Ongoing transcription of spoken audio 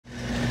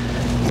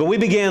But we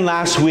began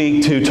last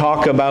week to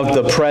talk about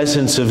the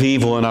presence of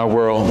evil in our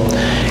world.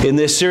 In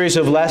this series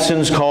of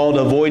lessons called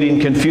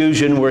Avoiding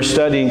Confusion, we're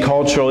studying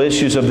cultural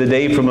issues of the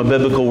day from a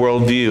biblical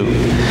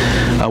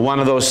worldview. One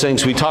of those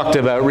things we talked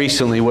about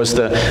recently was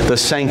the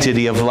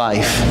sanctity of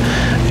life.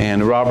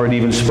 And Robert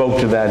even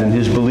spoke to that and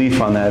his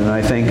belief on that, and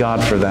I thank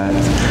God for that.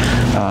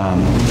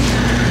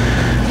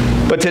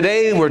 But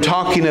today we're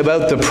talking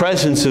about the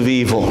presence of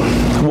evil.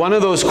 One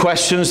of those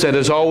questions that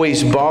has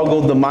always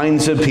boggled the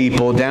minds of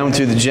people down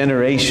through the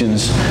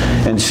generations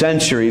and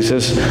centuries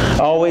has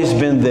always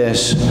been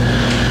this: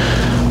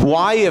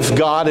 why, if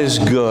God is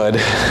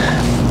good,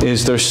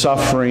 is there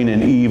suffering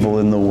and evil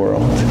in the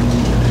world?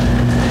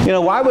 You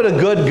know, why would a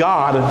good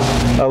God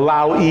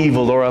allow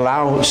evil or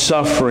allow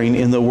suffering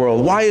in the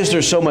world? Why is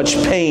there so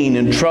much pain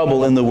and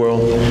trouble in the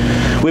world?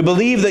 We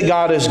believe that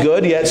God is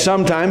good, yet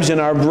sometimes in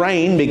our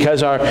brain,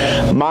 because our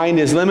mind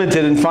is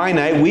limited and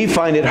finite, we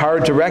find it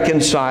hard to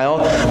reconcile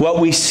what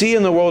we see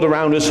in the world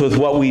around us with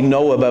what we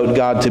know about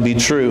God to be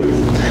true.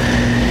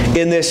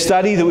 In this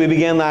study that we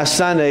began last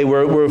Sunday,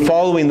 we're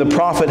following the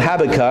prophet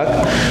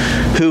Habakkuk,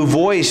 who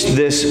voiced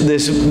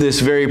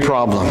this very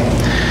problem.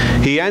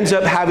 He ends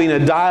up having a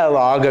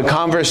dialogue, a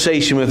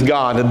conversation with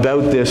God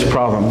about this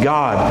problem.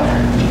 God,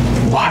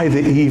 why the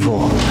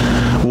evil?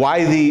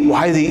 Why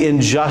the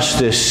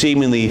injustice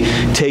seemingly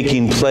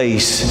taking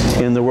place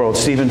in the world?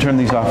 Stephen, turn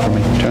these off for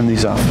me. Turn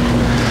these off.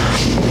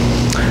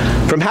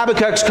 From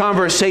Habakkuk's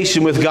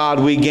conversation with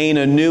God, we gain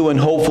a new and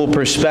hopeful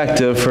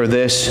perspective for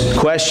this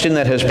question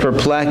that has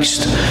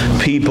perplexed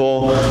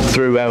people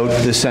throughout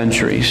the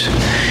centuries.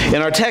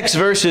 In our text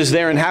verses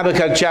there in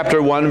Habakkuk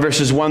chapter 1,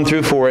 verses 1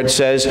 through 4, it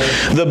says,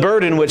 "The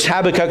burden which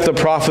Habakkuk the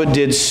prophet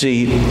did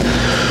see.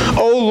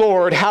 O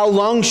Lord, how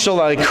long shall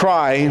I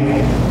cry,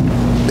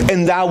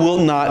 and thou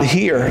wilt not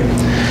hear?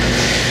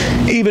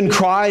 Even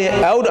cry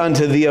out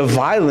unto thee of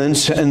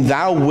violence, and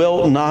thou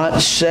wilt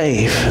not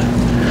save.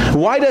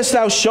 Why dost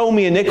thou show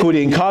me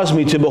iniquity and cause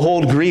me to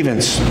behold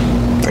grievance?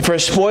 For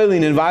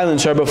spoiling and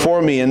violence are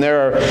before me, and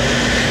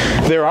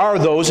there are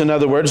those, in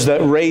other words,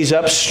 that raise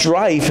up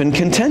strife and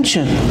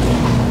contention.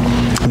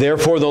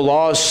 Therefore the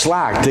law is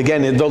slacked."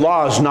 Again, the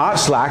law is not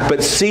slack,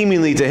 but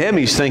seemingly to him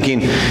he's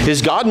thinking,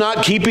 is God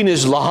not keeping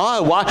his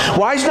law?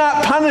 Why is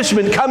not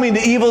punishment coming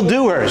to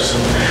evildoers?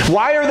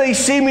 Why are they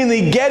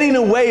seemingly getting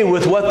away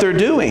with what they're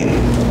doing?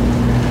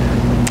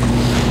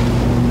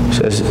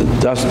 Says,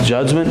 doth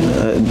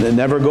judgment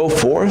never go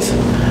forth?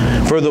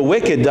 For the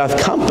wicked doth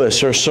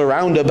compass or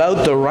surround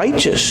about the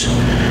righteous.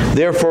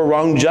 Therefore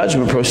wrong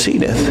judgment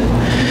proceedeth.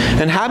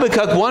 And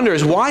Habakkuk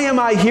wonders, why am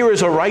I here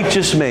as a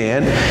righteous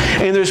man,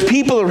 and there's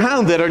people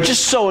around that are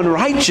just so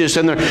unrighteous,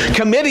 and they're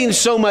committing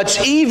so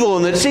much evil,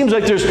 and it seems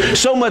like there's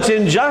so much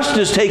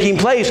injustice taking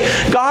place.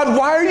 God,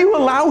 why are you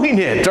allowing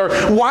it? Or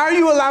why are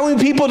you allowing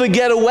people to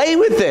get away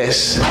with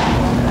this?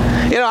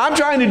 You know, I'm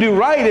trying to do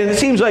right, and it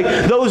seems like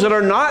those that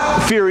are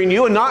not fearing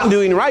you and not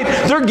doing right,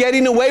 they're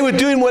getting away with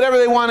doing whatever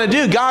they want to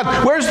do.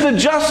 God, where's the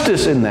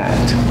justice in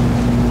that?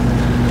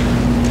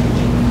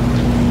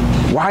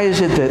 Why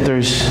is it that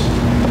there's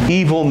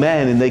evil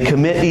men and they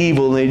commit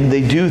evil and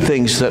they do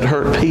things that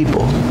hurt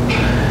people?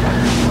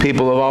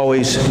 People have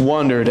always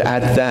wondered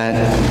at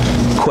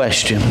that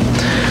question.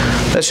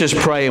 Let's just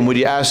pray, and would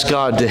you ask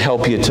God to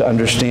help you to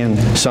understand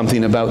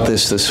something about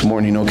this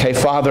morning, okay?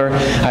 Father,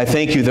 I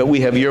thank you that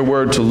we have your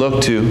word to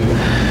look to,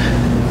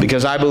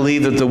 because I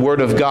believe that the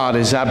word of God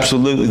is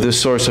absolutely the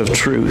source of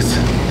truth.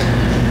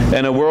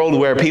 In a world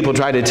where people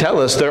try to tell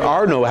us there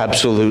are no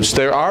absolutes,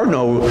 there are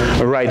no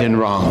right and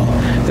wrong,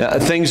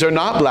 things are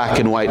not black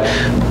and white.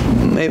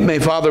 May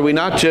Father, we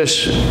not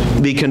just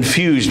be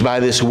confused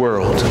by this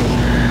world.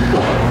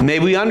 May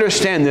we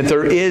understand that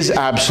there is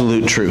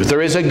absolute truth.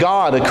 There is a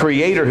God, a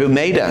creator who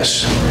made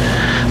us.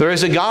 There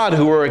is a God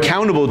who we're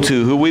accountable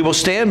to, who we will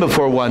stand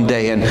before one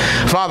day. And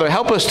Father,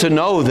 help us to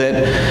know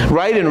that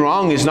right and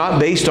wrong is not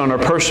based on our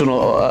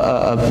personal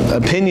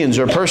opinions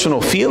or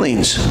personal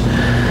feelings.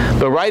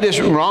 But right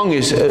and wrong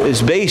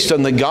is based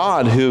on the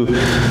God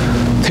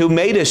who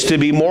made us to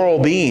be moral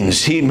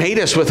beings. He made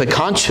us with a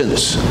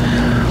conscience.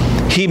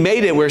 He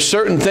made it where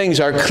certain things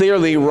are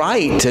clearly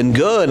right and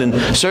good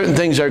and certain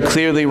things are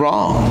clearly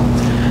wrong.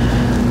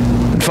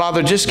 And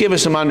Father, just give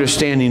us some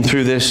understanding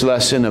through this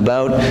lesson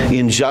about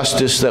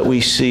injustice that we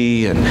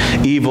see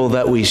and evil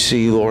that we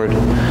see, Lord,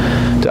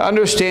 to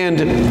understand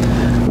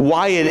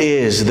why it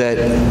is that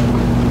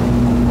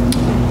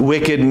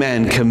wicked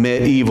men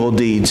commit evil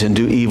deeds and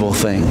do evil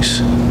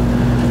things.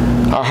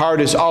 Our heart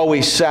is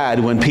always sad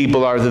when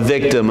people are the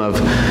victim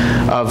of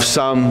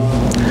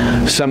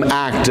some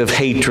act of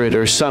hatred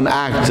or some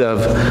act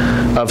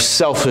of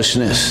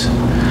selfishness,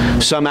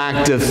 some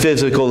act of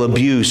physical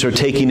abuse or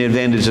taking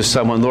advantage of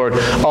someone. Lord,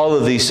 all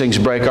of these things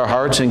break our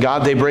hearts, and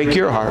God, they break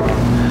your heart.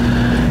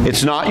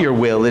 It's not your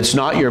will, it's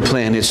not your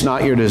plan, it's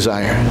not your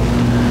desire.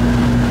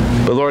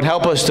 But Lord,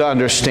 help us to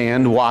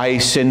understand why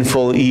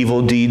sinful,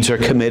 evil deeds are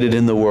committed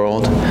in the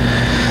world.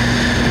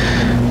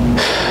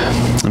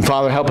 And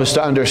Father, help us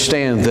to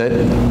understand that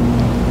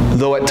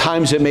though at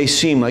times it may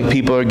seem like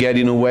people are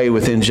getting away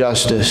with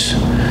injustice,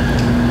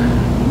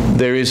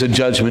 there is a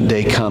judgment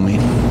day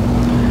coming.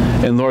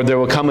 And Lord, there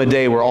will come a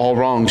day where all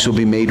wrongs will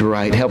be made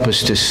right. Help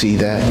us to see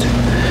that.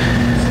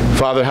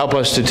 Father, help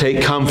us to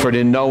take comfort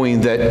in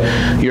knowing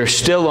that you're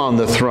still on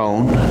the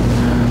throne.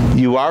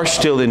 You are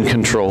still in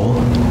control.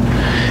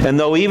 And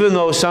even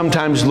though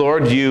sometimes,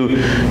 Lord, you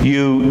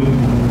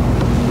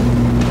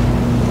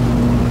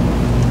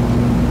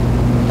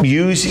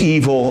use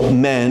evil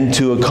men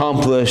to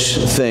accomplish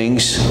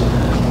things,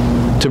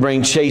 to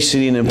bring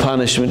chastening and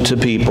punishment to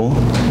people,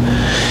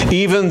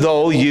 even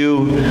though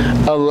you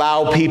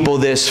allow people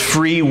this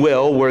free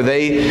will where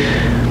they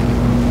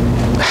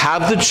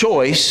have the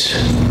choice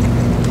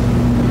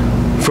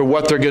for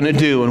what they're going to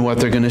do and what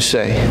they're going to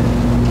say.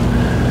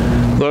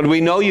 Lord,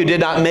 we know you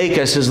did not make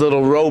us as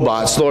little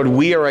robots. Lord,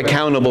 we are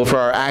accountable for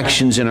our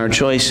actions and our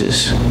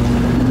choices.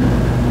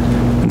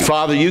 And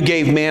Father, you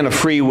gave man a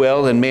free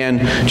will, and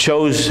man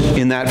chose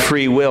in that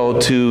free will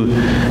to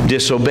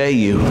disobey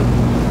you.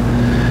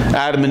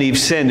 Adam and Eve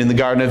sinned in the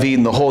Garden of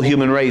Eden. The whole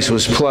human race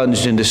was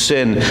plunged into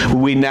sin.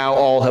 We now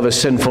all have a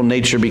sinful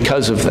nature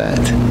because of that.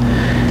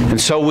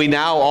 And so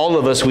all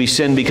of us, we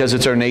sin because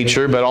it's our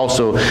nature, but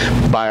also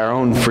by our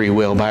own free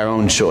will, by our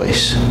own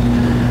choice.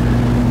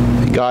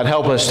 God,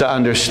 help us to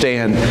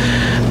understand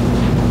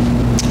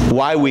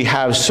why we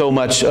have so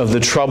much of the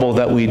trouble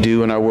that we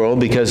do in our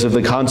world because of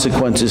the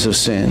consequences of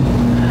sin.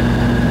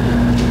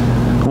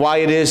 Why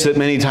it is that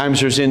many times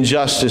there's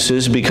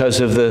injustices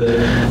because of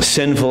the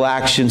sinful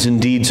actions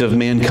and deeds of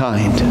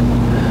mankind.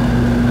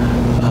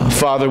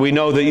 Father, we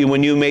know that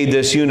when you made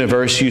this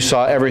universe, you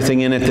saw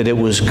everything in it that it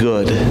was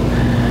good.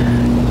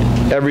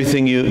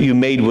 Everything you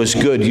made was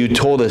good. You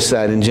told us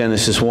that in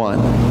Genesis 1.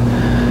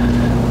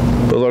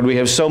 But Lord, we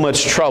have so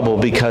much trouble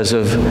because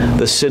of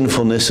the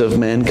sinfulness of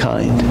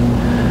mankind.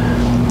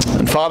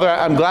 And Father,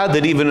 I'm glad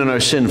that even in our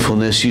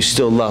sinfulness, you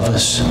still love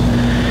us.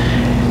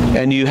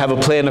 And you have a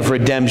plan of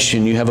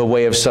redemption. You have a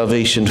way of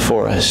salvation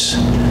for us.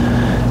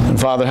 And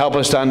Father, help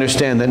us to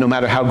understand that no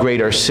matter how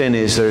great our sin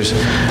is, there's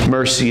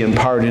mercy and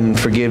pardon and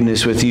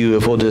forgiveness with you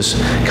if we'll just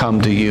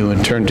come to you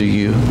and turn to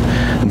you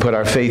and put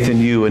our faith in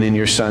you and in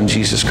your Son,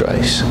 Jesus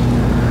Christ.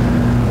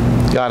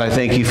 God, I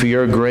thank you for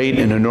your great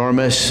and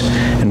enormous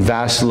and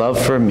vast love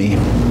for me.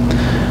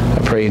 I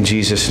pray in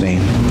Jesus'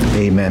 name.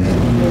 Amen.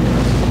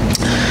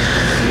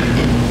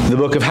 The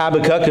book of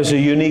Habakkuk is a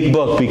unique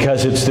book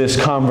because it's this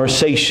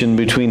conversation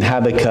between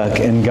Habakkuk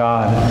and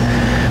God.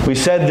 We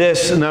said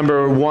this,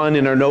 number one,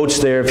 in our notes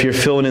there, if you're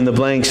filling in the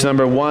blanks.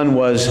 Number one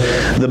was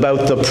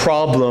about the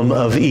problem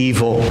of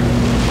evil.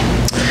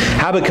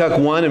 Habakkuk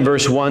 1 and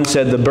verse 1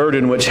 said, the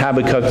burden which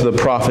Habakkuk the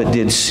prophet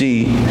did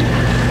see.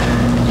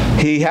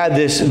 He had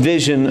this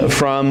vision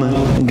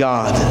from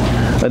God,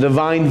 a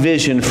divine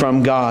vision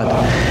from God.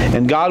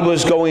 And God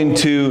was going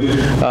to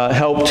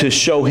help to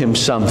show him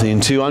something,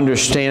 to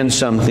understand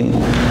something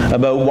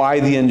about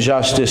why the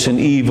injustice and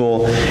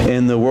evil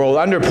in the world.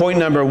 Under point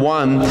number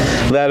 1,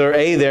 letter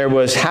A there,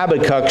 was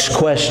Habakkuk's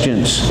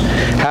questions.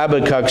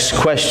 Habakkuk's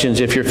questions,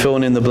 if you're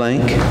filling in the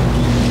blank.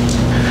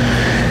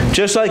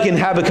 Just like in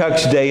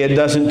Habakkuk's day, it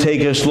doesn't take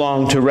us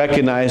long to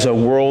recognize a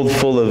world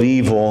full of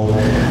evil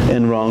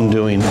and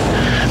wrongdoing.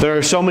 There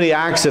are so many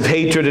acts of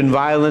hatred and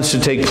violence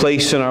that take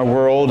place in our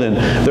world, and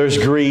there's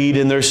greed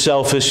and there's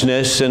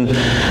selfishness, and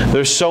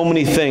there's so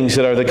many things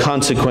that are the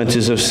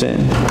consequences of sin.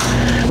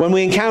 When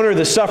we encounter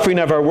the suffering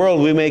of our world,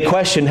 we may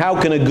question,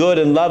 how can a good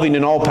and loving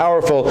and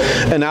all-powerful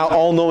and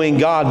all-knowing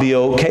God be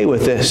okay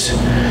with this?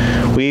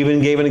 We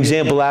even gave an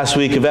example last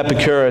week of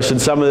Epicurus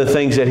and some of the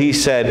things that he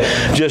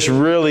said, just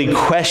really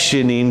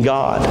questioning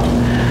God.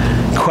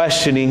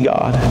 Questioning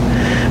God.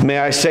 May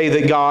I say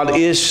that God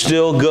is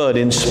still good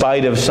in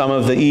spite of some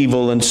of the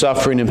evil and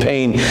suffering and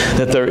pain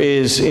that there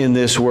is in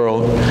this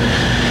world.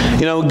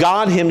 You know,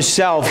 God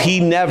himself,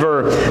 he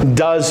never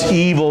does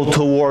evil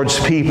towards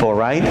people,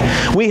 right?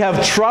 We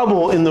have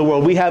trouble in the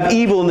world. We have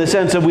evil in the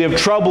sense that we have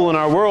trouble in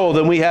our world,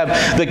 and we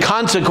have the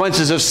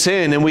consequences of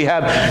sin, and we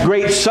have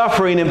great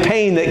suffering and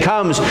pain that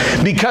comes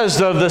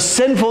because of the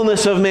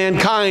sinfulness of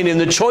mankind and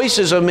the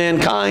choices of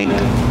mankind.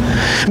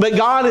 But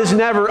God is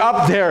never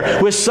up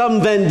there with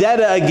some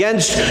vendetta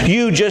against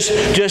you,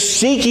 just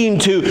seeking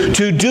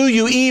to do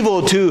you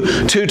evil,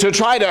 to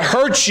try to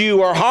hurt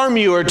you or harm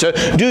you or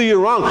to do you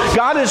wrong.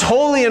 God is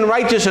holy and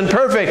righteous and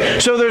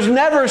perfect, so there's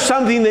never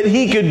something that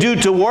he could do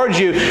towards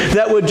you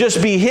that would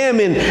just be him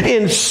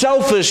in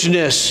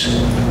selfishness,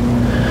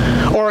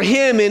 or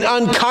him in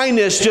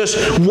unkindness,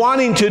 just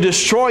wanting to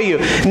destroy you.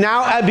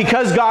 Now,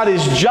 because God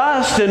is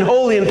just and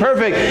holy and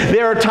perfect,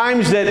 there are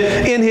times that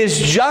in his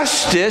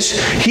justice,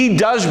 he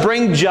does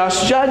bring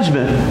just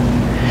judgment.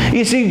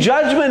 You see,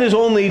 judgment is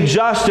only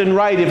just and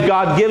right if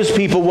God gives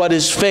people what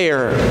is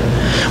fair,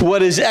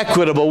 what is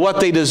equitable, what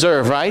they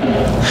deserve, right?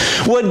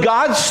 Would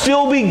God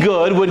still be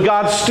good? Would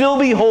God still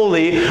be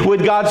holy?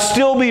 Would God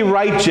still be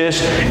righteous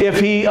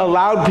if he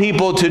allowed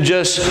people to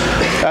just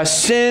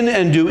sin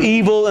and do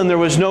evil and there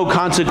was no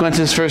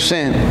consequences for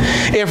sin?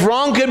 If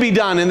wrong could be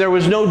done and there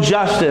was no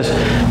justice,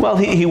 well,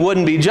 he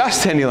wouldn't be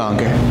just any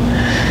longer.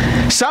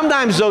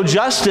 Sometimes, though,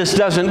 justice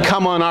doesn't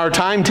come on our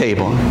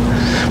timetable.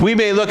 We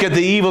may look at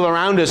the evil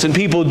around us and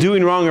people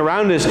doing wrong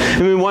around us,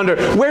 and we wonder,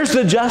 where's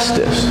the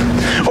justice?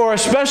 Or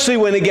especially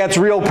when it gets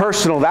real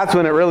personal, that's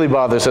when it really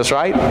bothers us,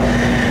 right?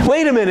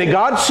 Wait a minute,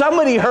 God,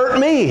 somebody hurt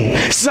me.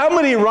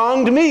 Somebody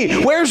wronged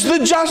me. Where's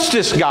the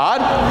justice,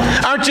 God?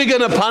 Aren't you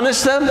going to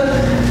punish them?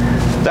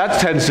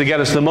 That tends to get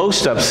us the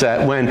most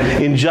upset when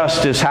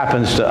injustice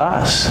happens to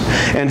us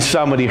and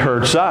somebody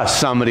hurts us,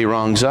 somebody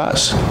wrongs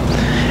us.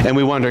 And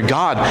we wonder,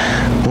 God,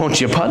 won't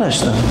you punish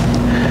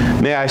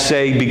them? May I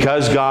say,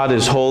 because God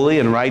is holy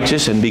and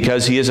righteous and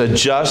because He is a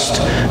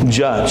just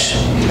judge,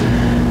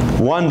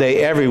 one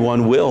day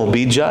everyone will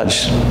be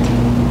judged.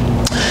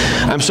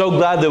 I'm so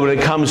glad that when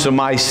it comes to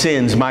my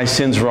sins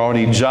were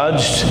already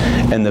judged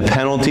and the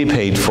penalty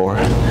paid for.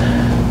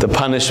 The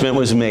punishment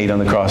was made on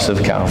the cross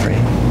of Calvary.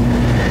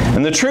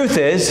 And the truth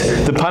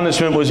is, the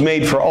punishment was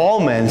made for all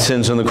men's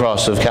sins on the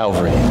cross of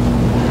Calvary.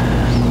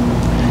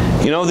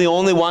 You know, the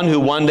only one who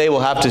one day will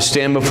have to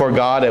stand before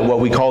God at what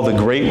we call the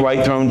great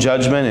white throne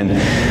judgment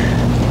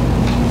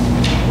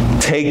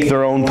and take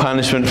their own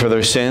punishment for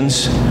their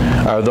sins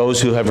are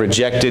those who have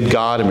rejected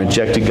God and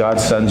rejected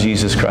God's Son,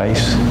 Jesus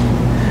Christ.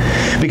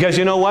 Because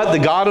you know what? The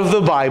God of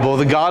the Bible,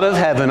 the God of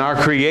heaven, our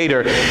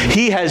Creator,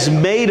 He has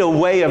made a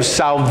way of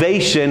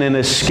salvation and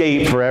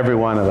escape for every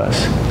one of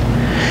us.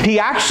 He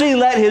actually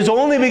let His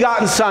only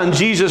begotten Son,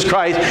 Jesus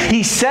Christ,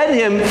 He sent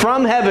Him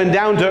from heaven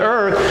down to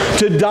earth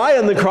to die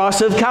on the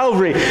cross of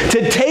Calvary,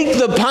 to take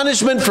the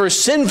punishment for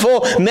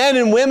sinful men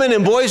and women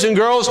and boys and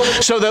girls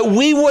so that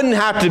we wouldn't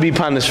have to be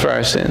punished for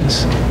our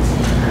sins.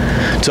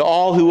 To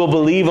all who will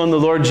believe on the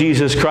Lord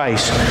Jesus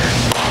Christ,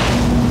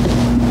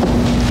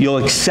 you'll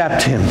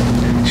accept Him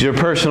as your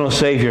personal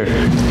Savior.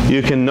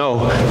 You can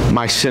know,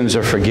 my sins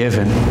are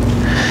forgiven.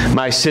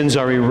 My sins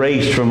are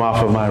erased from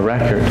off of my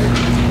record.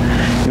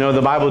 You know,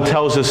 the Bible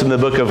tells us in the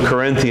book of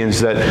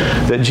Corinthians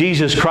that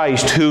Jesus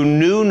Christ, who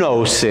knew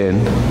no sin,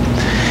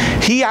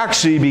 He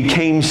actually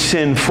became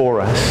sin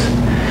for us.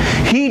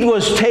 He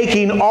was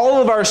taking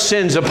all of our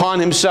sins upon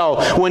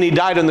Himself when He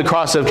died on the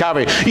cross of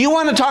Calvary. You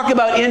want to talk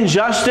about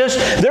injustice?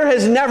 There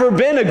has never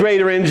been a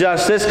greater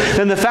injustice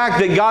than the fact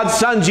that God's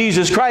Son,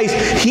 Jesus Christ,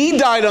 He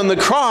died on the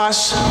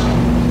cross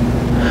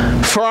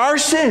for our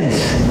sins.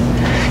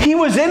 He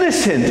was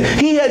innocent.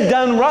 He had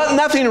done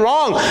nothing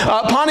wrong.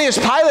 Pontius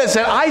Pilate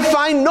said, I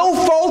find no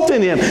fault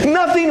in Him.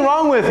 Nothing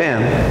wrong with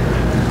Him.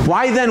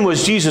 Why then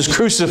was Jesus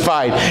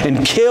crucified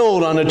and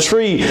killed on a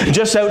tree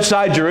just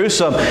outside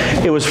Jerusalem?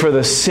 It was for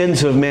the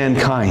sins of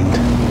mankind.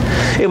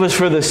 It was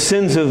for the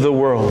sins of the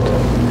world.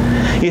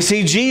 You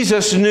see,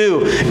 Jesus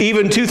knew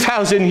even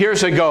 2,000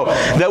 years ago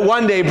that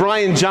one day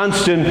Brian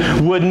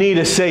Johnston would need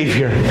a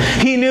Savior.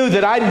 He knew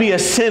that I'd be a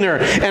sinner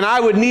and I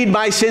would need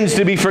my sins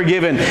to be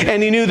forgiven.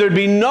 And He knew there'd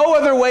be no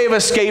other way of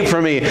escape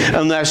for me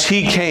unless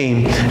He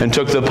came and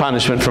took the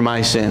punishment for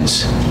my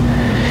sins.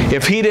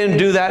 If He didn't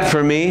do that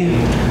for me,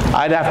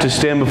 I'd have to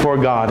stand before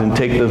God and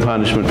take the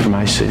punishment for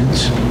my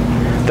sins.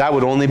 That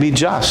would only be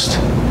just.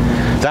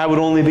 That would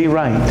only be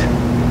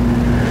right.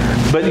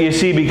 But you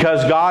see,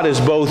 because God is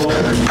both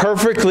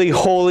perfectly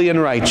holy and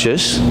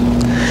righteous,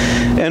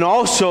 and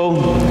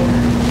also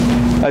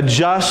a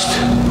just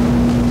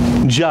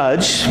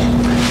judge,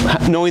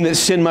 knowing that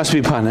sin must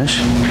be punished,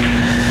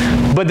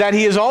 but that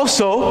He is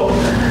also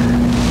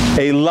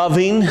a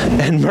loving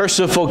and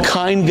merciful,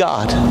 kind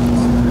God,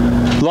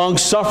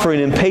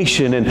 long-suffering and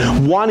patient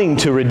and wanting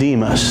to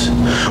redeem us,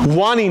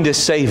 wanting to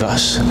save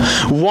us,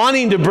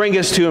 wanting to bring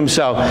us to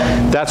Himself.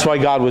 That's why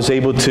God was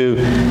able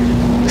to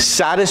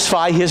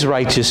satisfy His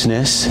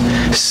righteousness,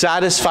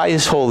 satisfy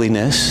His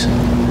holiness,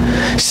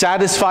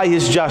 satisfy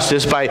His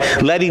justice by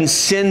letting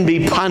sin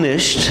be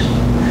punished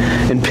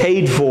and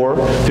paid for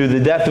through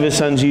the death of His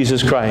Son,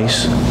 Jesus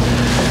Christ.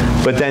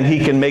 But then He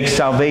can make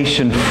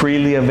salvation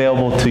freely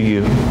available to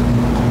you.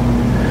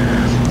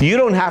 You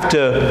don't have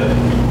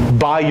to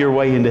buy your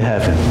way into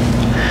heaven.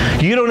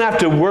 You don't have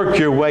to work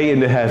your way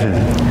into heaven.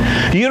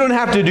 You don't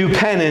have to do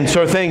penance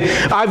or think,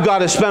 I've got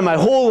to spend my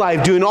whole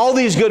life doing all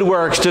these good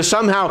works to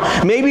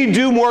somehow maybe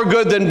do more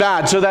good than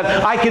bad so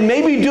that I can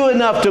maybe do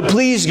enough to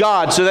please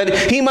God so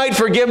that He might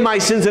forgive my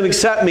sins and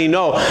accept me.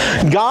 No.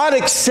 God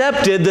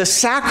accepted the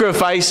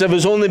sacrifice of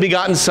His only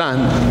begotten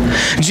Son.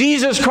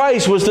 Jesus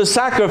Christ was the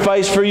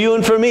sacrifice for you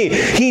and for me.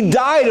 He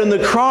died on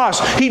the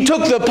cross. He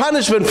took the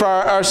punishment for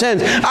our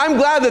sins. I'm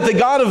glad that the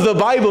God of the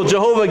Bible,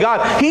 Jehovah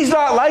God, He's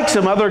not like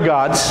some other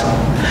gods.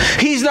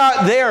 He's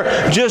not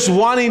there just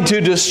wanting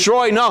to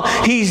destroy. No,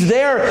 He's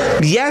there.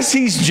 Yes,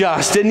 He's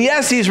just. And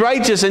yes, He's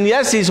righteous. And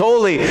yes, He's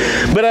holy.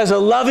 But as a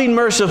loving,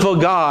 merciful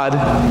God,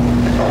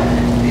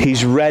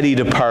 He's ready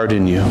to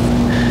pardon you.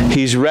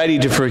 He's ready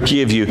to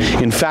forgive you.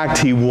 In fact,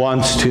 He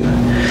wants to.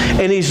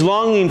 And He's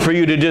longing for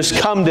you to just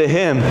come to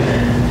Him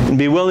and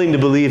be willing to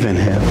believe in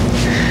Him.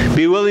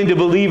 Be willing to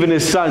believe in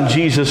His Son,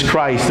 Jesus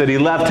Christ, that He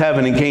left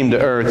heaven and came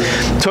to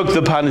earth, took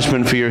the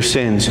punishment for your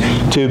sins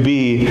to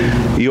be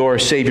your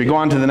Savior. Go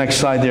on to the next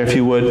slide there, if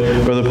you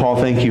would. Brother Paul,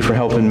 thank you for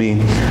helping me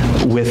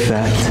with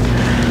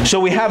that. So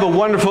we have a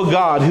wonderful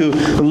God who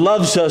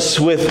loves us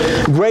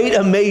with great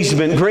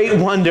amazement, great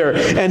wonder,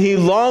 and He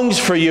longs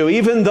for you.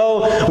 Even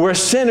though we're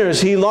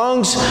sinners, He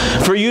longs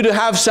for you to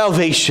have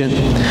salvation.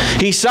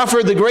 He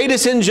suffered the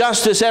greatest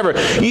injustice ever.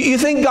 You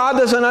think God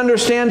doesn't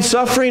understand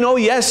suffering? Oh,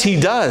 yes, He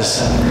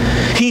does.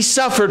 He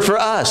suffered for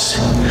us.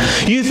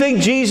 You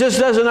think Jesus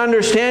doesn't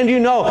understand you?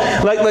 No.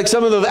 Like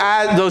some of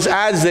those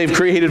ads they've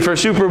created for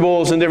Super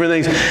Bowls and different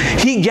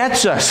things. He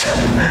gets us.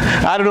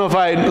 I don't know if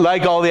I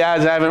like all the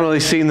ads. I haven't really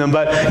seen them.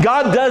 But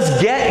God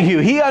does get you.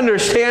 He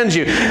understands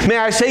you. May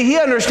I say, He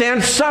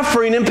understands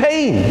suffering and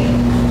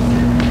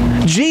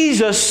pain.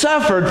 Jesus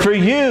suffered for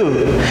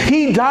you.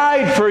 He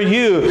died for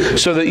you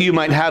so that you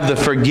might have the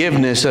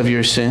forgiveness of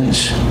your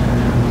sins.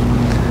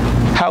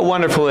 How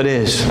wonderful it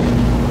is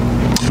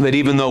that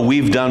even though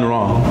we've done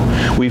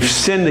wrong, we've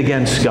sinned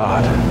against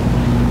God,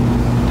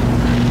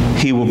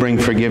 He will bring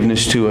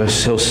forgiveness to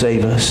us. He'll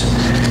save us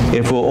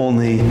if we'll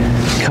only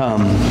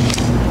come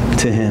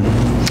to Him.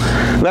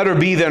 Letter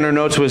B then, our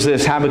notes was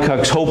this: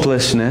 Habakkuk's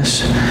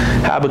hopelessness.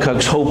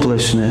 Habakkuk's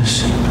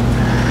hopelessness.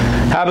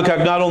 Habakkuk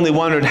not only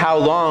wondered how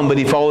long, but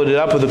he followed it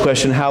up with the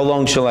question, how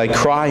long shall I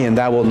cry and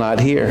thou wilt not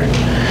hear?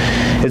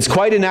 It's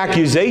quite an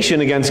accusation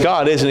against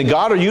God, isn't it?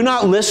 God, are you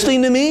not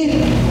listening to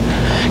me?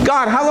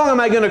 God, how long am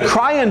I going to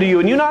cry unto you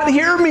and you not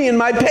hear me in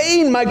my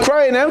pain, my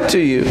crying out to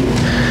you?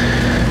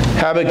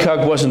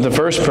 Habakkuk wasn't the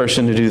first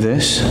person to do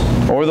this,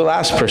 or the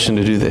last person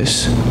to do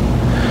this.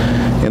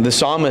 And the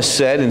psalmist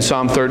said in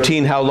Psalm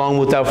 13, how long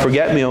wilt thou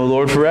forget me, O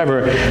Lord,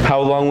 forever?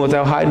 How long wilt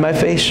thou hide my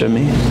face from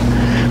me?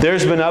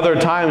 There's been other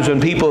times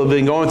when people have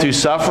been going through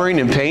suffering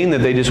and pain that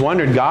they just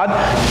wondered, God,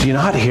 do you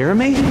not hear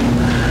me?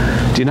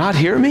 Do you not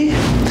hear me?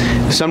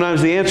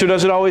 Sometimes the answer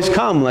doesn't always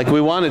come like we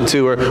want it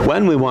to or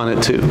when we want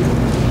it to.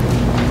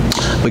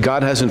 But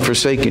God hasn't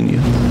forsaken you.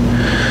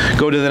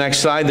 Go to the next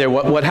slide there.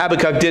 What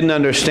Habakkuk didn't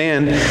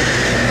understand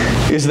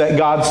is that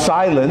God's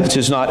silence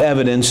is not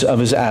evidence of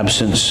His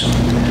absence.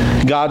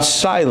 God's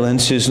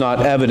silence is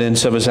not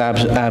evidence of His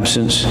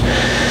absence.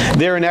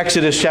 There in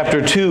Exodus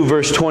chapter 2,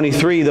 verse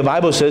 23, the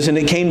Bible says, and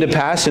it came to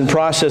pass in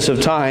process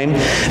of time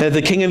that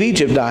the king of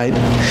Egypt died.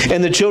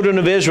 And the children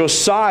of Israel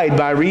sighed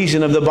by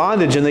reason of the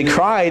bondage. And they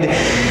cried,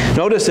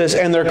 notice this,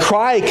 and their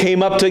cry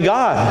came up to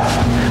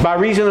God by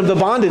reason of the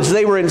bondage.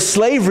 They were in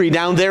slavery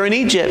down there in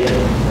Egypt.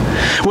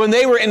 When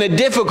they were in a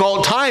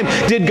difficult time,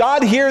 did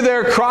God hear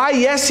their cry?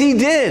 Yes, He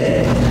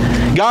did.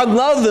 God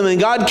loved them and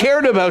God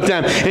cared about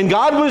them. And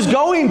God was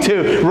going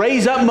to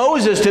raise up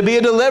Moses to be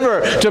a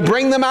deliverer, to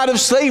bring them out of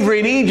slavery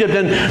in Egypt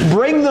and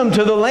bring them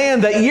to the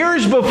land that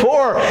years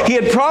before He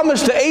had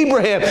promised to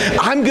Abraham,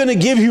 I'm going to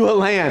give you a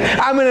land.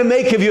 I'm going to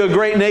make of you a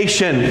great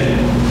nation.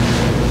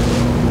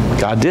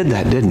 God did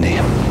that, didn't He?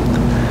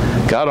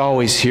 God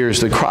always hears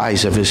the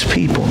cries of His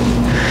people.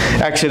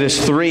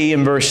 Exodus 3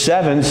 and verse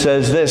 7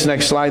 says this.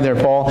 Next slide there,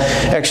 Paul.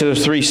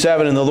 Exodus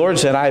 3:7. And the Lord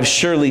said, I have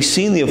surely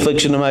seen the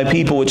affliction of my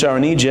people which are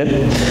in Egypt,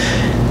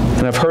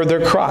 and I've heard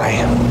their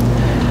cry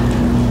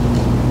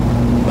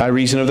by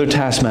reason of their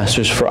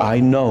taskmasters, for I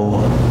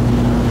know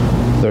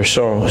their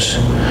sorrows.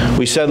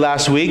 We said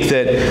last week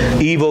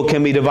that evil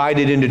can be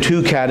divided into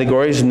two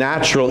categories: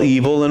 natural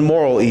evil and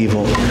moral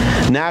evil.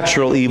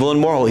 Natural evil and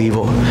moral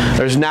evil.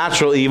 There's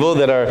natural evil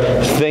that are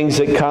things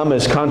that come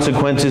as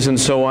consequences and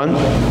so on.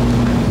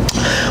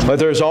 But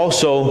there's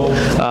also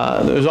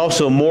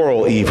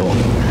moral evil.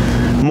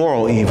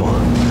 Moral evil.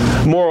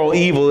 Moral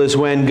evil is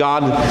when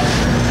God,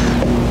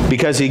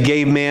 because He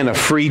gave man a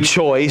free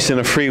choice and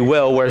a free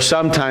will, where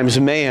sometimes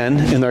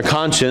man, in their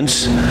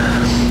conscience,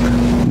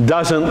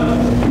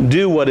 doesn't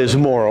do what is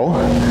moral,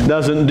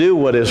 doesn't do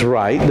what is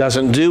right,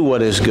 doesn't do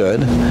what is good,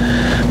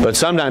 but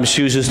sometimes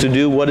chooses to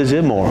do what is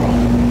immoral,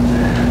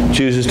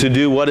 chooses to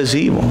do what is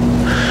evil,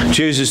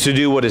 chooses to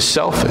do what is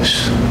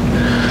selfish,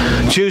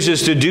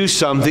 chooses to do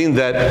something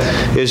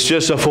that is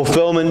just a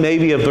fulfillment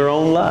maybe of their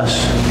own lust.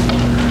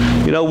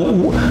 You know,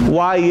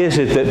 why is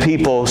it that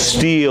people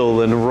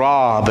steal and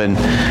rob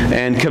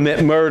and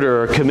commit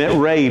murder or commit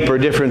rape or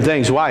different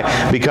things?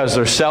 Why? Because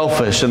they're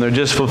selfish and they're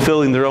just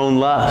fulfilling their own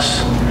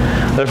lust.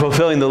 They're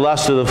fulfilling the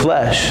lust of the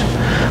flesh.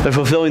 They're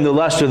fulfilling the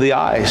lust of the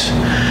eyes.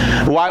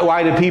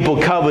 Why do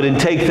people covet and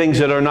take things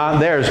that are not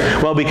theirs?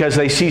 Well, because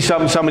they see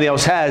something somebody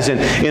else has, and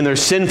in their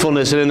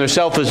sinfulness and in their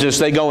selfishness,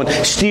 they go and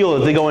steal it.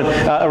 They go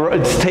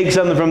and take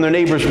something from their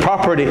neighbor's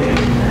property.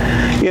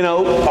 You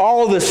know,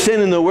 all the sin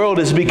in the world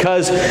is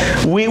because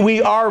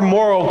we are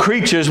moral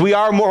creatures. We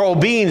are moral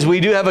beings. We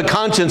do have a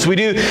conscience. We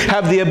do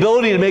have the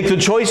ability to make the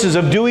choices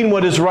of doing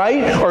what is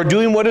right or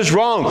doing what is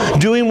wrong,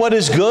 doing what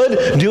is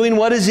good, doing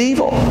what is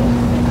evil.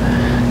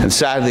 And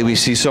sadly, we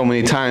see so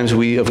many times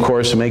we, of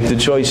course, make the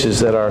choices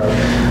that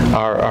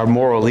are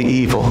morally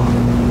evil,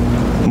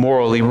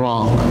 morally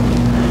wrong,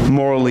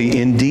 morally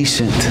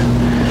indecent.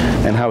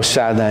 And how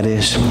sad that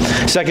is.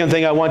 Second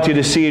thing I want you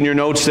to see in your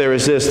notes there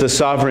is this: the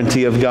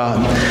sovereignty of God.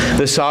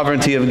 The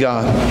sovereignty of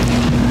God.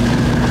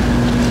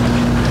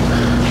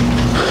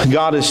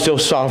 God is still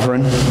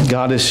sovereign.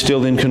 God is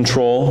still in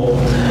control.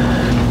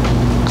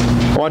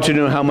 I want you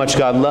to know how much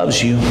God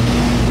loves you.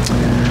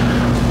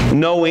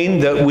 knowing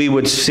that we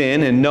would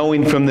sin and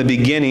knowing from the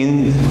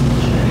beginning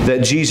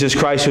that Jesus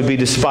Christ would be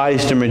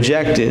despised and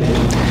rejected,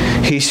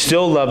 He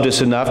still loved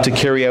us enough to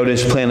carry out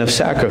His plan of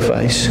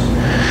sacrifice.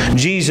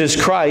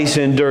 Jesus Christ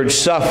endured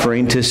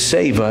suffering to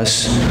save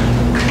us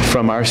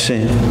from our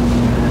sin.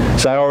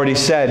 As I already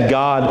said,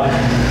 God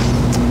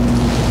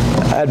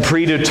had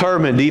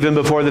predetermined, even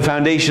before the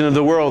foundation of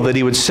the world, that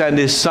He would send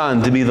His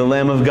Son to be the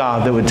Lamb of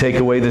God that would take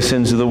away the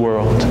sins of the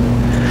world.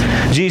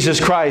 Jesus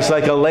Christ,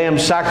 like a lamb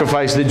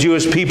sacrifice the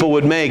Jewish people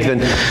would make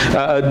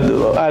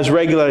as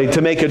regularly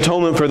to make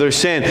atonement for their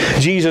sin,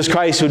 Jesus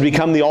Christ would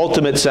become the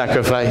ultimate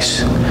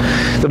sacrifice.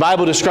 The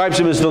Bible describes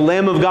Him as the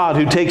Lamb of God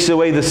who takes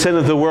away the sin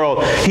of the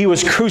world. He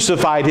was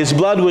crucified. His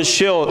blood was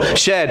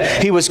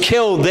shed. He was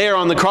killed there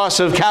on the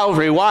cross of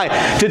Calvary. Why?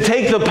 To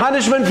take the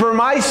punishment for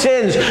my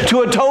sins,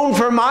 to atone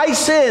for my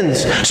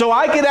sins, so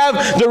I could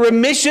have the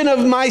remission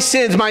of my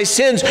sins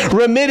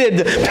remitted,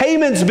 the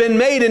payment's been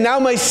made, and now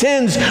my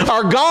sins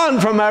are gone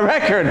from my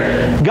record.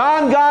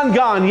 Gone, gone,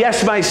 gone.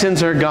 Yes, my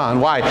sins are gone.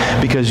 Why?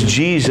 Because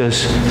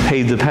Jesus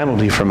paid the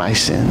penalty for my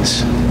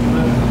sins.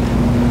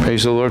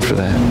 Praise the Lord for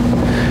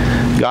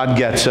that. God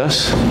gets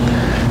us.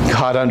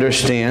 God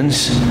understands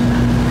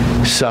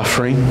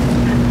suffering.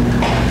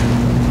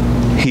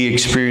 He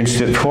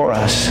experienced it for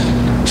us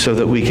so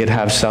that we could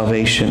have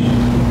salvation.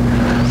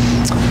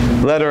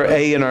 Letter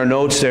A in our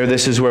notes there,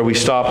 this is where we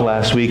stopped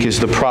last week, is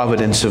the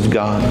providence of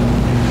God.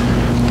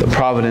 The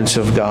providence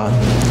of God.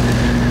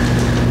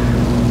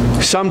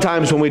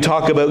 Sometimes when we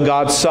talk about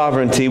God's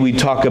sovereignty, we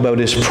talk about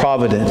His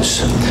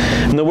providence.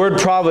 And the word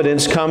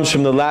providence comes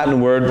from the Latin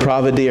word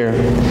providere.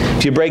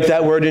 If you break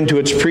that word into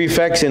its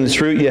prefix and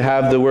its root, you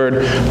have the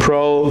word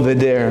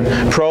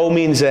providere. Pro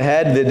means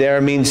ahead,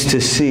 videre means to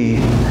see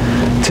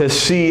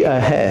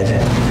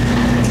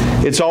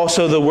ahead. It's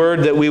also the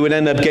word that we would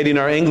end up getting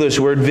our English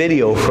word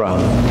video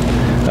from.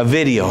 A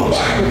video.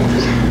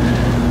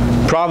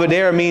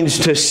 Providere means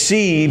to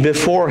see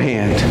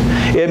beforehand.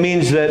 It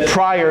means that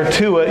prior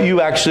to it, you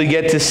actually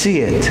get to see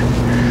it.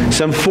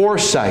 Some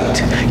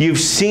foresight. You've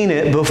seen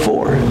it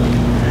before.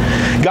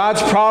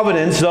 God's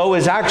providence, though,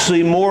 is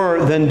actually more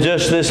than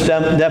just this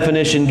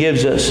definition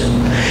gives us.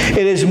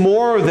 It is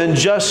more than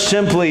just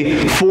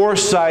simply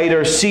foresight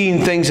or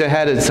seeing things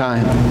ahead of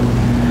time.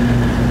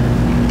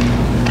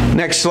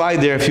 Next slide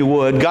there, if you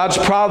would. God's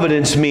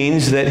providence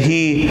means that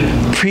He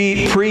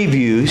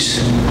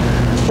previews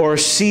or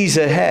sees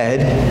ahead,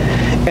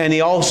 and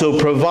He also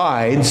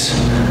provides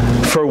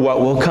for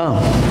what will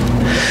come.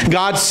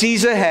 God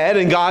sees ahead,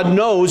 and God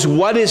knows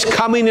what is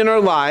coming in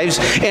our lives,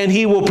 and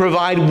He will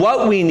provide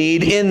what we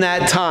need in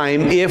that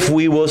time if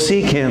we will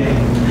seek Him.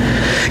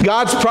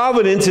 God's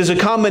providence is a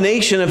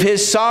combination of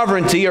His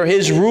sovereignty or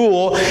His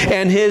rule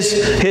and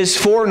His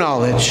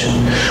foreknowledge.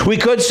 We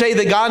could say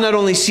that God not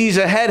only sees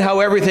ahead how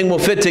everything will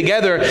fit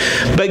together,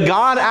 but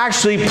God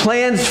actually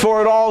plans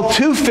for it all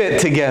to fit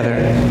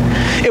together.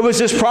 It was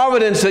this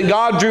providence that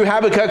God drew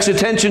Habakkuk's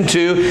attention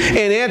to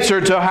in answer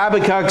to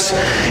Habakkuk's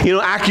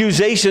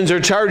accusations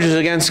or charges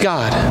against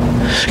God.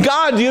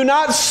 God, do you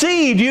not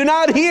see? Do you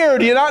not hear?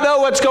 Do you not know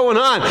what's going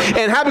on?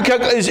 And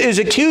Habakkuk is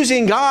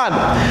accusing God.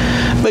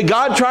 But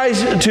God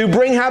tries to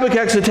bring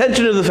Habakkuk's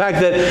attention to the fact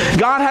that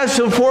God has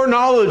some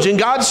foreknowledge and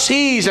God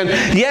sees. And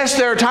yes,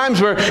 there are times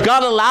where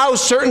God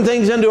allows certain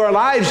things into our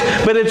lives,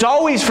 but it's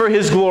always for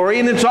His glory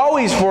and it's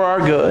always for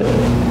our good.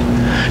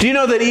 Do you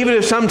know that even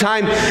if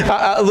sometime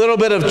a little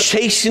bit of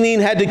chastening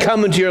had to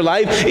come into your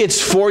life, it's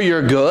for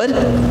your good?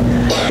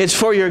 It's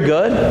for your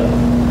good.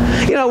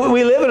 You know,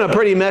 we live in a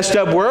pretty messed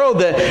up world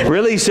that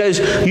really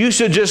says you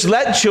should just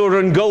let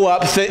children go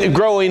up,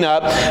 growing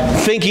up,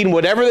 thinking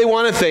whatever they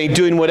want to think,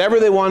 doing whatever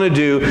they want to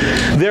do.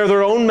 They're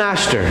their own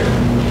master.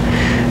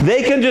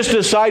 They can just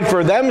decide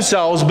for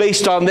themselves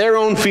based on their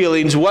own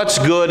feelings what's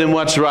good and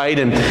what's right.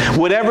 And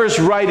whatever's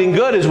right and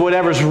good is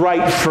whatever's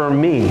right for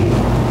me.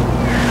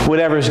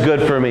 Whatever's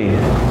good for me.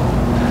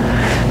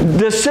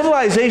 Does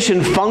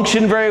civilization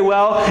function very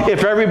well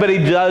if everybody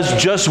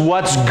does just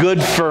what's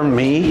good for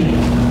me?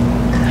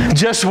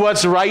 Just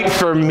what's right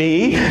for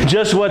me?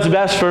 Just what's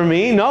best for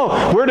me?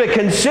 No, we're to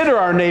consider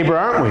our neighbor,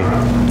 aren't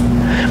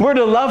we? We're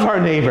to love our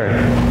neighbor.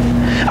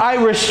 I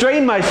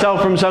restrain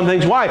myself from some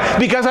things. Why?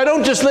 Because I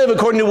don't just live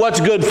according to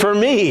what's good for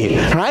me,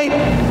 right?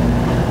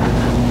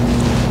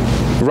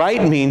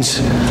 Right means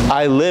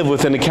I live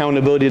with an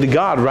accountability to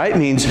God. Right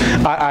means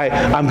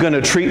I'm going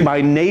to treat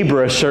my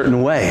neighbor a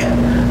certain way.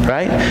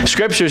 Right?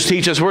 Scriptures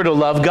teach us we're to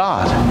love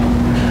God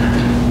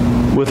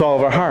with all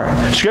of our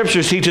heart.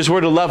 Scriptures teach us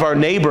we're to love our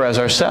neighbor as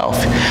ourselves.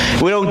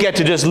 We don't get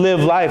to just live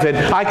life and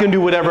I can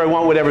do whatever I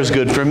want, whatever's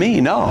good for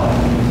me. No.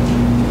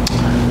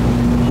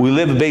 We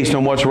live based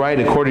on what's right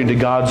according to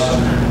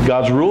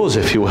God's rules,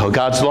 if you will,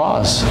 God's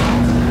laws.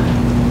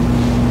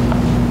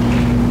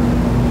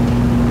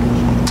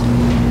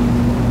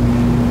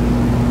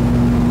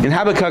 In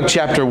Habakkuk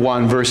chapter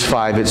 1, verse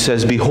 5, it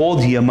says,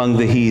 "Behold ye among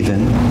the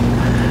heathen,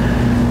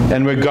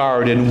 and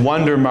regard and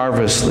wonder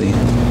marvelously.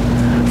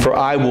 for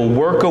I will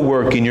work a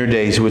work in your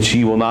days which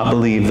ye will not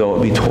believe, though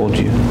it be told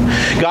you.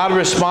 God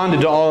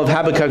responded to all of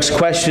Habakkuk's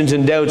questions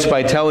and doubts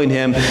by telling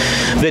him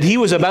that he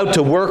was about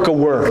to work a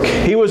work.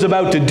 He was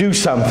about to do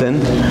something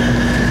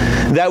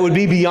that would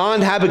be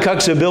beyond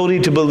Habakkuk's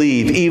ability to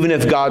believe, even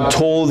if God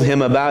told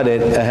him about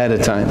it ahead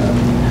of time.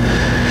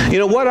 You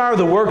know, what are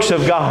the works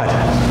of God?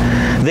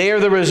 They are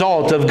the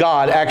result of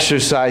God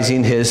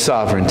exercising His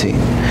sovereignty.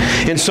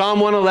 In Psalm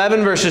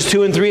 111, verses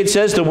 2 and 3, it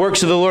says, the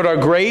works of the Lord are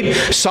great,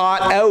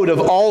 sought out of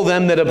all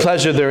them that have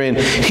pleasure therein.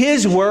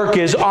 His work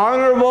is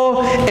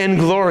honorable and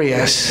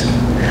glorious.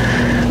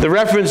 The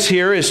reference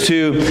here is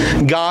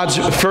to God's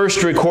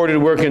first recorded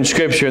work in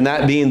Scripture, and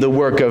that being the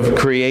work of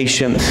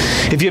creation.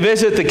 If you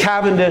visit the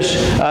Cavendish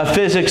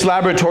Physics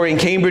Laboratory in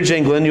Cambridge,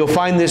 England, you'll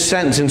find this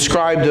sentence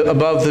inscribed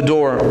above the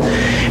door.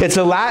 It's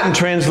a Latin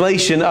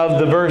translation of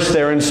the verse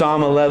there in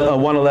Psalm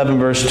 111,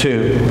 verse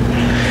 2.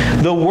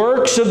 The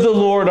works of the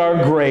Lord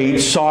are great,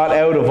 sought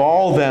out of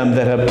all them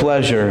that have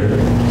pleasure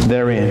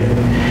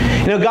therein.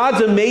 You know, God's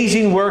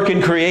amazing work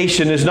in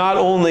creation is not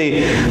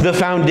only the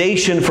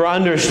foundation for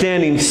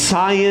understanding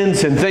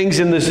science and things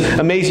in this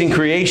amazing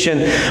creation,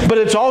 but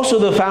it's also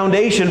the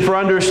foundation for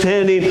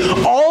understanding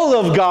all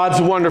of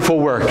God's wonderful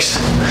works,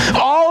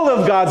 all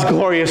of God's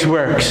glorious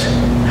works.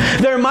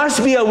 There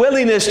must be a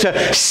willingness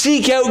to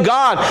seek out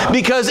God,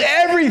 because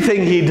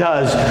everything He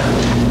does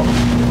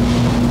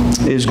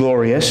is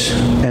glorious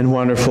and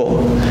wonderful,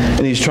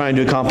 and He's trying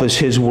to accomplish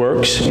His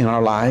works in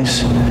our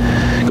lives.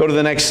 Go to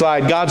the next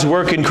slide. God's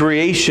work in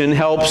creation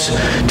helps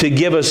to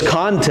give us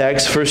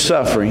context for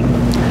suffering.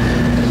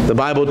 The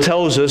Bible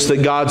tells us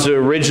that God's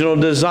original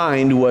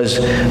design was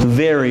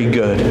very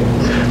good.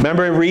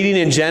 Remember reading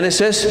in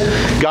Genesis?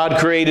 God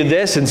created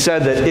this and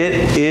said that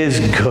it is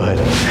good.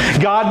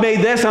 God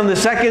made this on the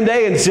second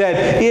day and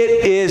said,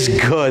 it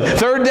is good.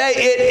 Third day,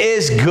 it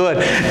is good.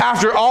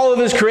 After all of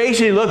His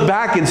creation, He looked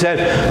back and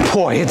said,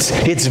 boy,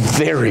 it's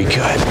very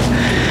good.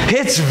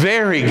 It's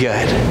very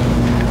good.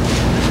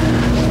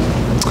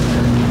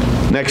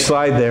 Next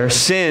slide there.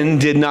 Sin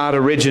did not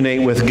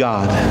originate with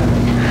God,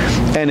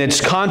 and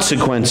its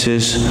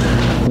consequences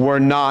were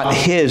not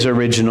His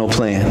original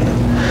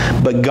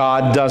plan. But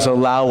God does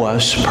allow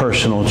us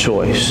personal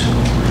choice.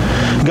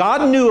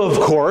 God knew, of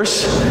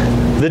course,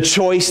 the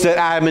choice that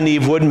Adam and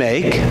Eve would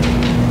make,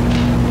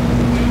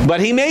 but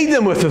He made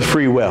them with a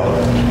free will.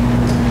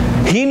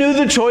 He knew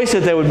the choice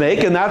that they would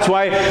make, and that's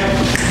why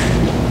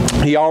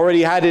He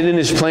already had it in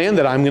His plan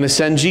that I'm going to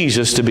send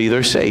Jesus to be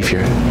their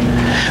Savior.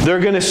 They're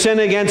going to sin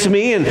against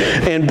me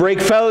and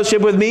break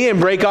fellowship with me and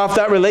break off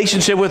that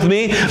relationship with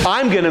me.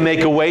 I'm going to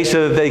make a way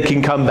so that they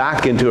can come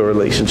back into a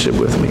relationship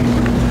with me.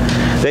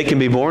 They can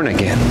be born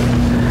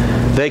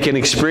again. They can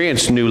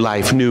experience new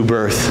life, new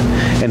birth,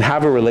 and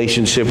have a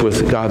relationship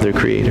with God, their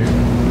Creator.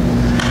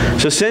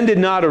 So sin did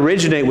not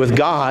originate with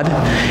God,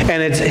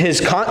 and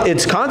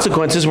its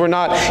consequences were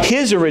not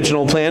His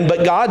original plan,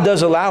 but God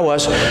does allow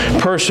us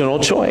personal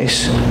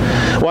choice.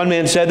 One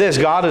man said this: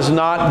 God is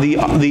not the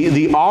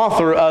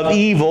author of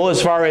evil as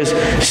far as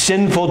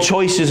sinful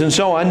choices and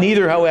so on.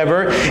 Neither,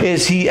 however,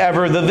 is He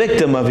ever the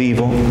victim of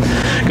evil.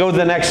 Go to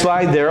the next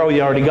slide there. Oh,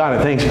 you already got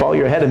it. Thanks, Paul.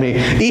 You're ahead of me.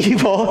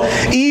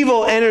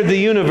 Evil entered the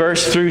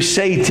universe through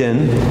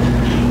Satan.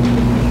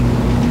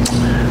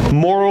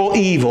 Moral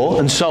evil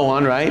and so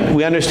on, right?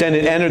 We understand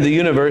it entered the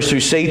universe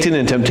through Satan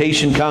and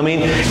temptation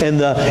coming and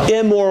the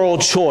immoral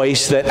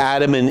choice that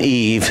Adam and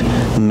Eve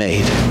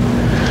made.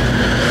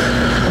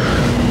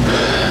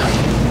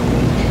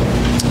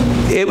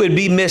 It would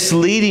be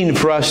misleading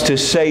for us to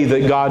say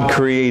that God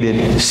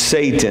created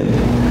Satan.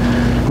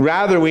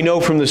 Rather, we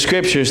know from the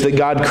Scriptures that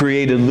God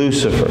created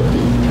Lucifer.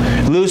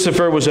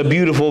 Lucifer was a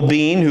beautiful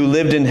being who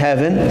lived in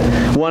heaven,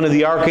 one of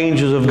the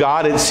archangels of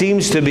God. It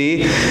seems to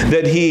be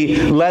that he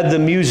led the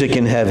music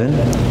in heaven.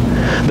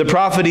 The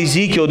prophet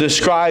Ezekiel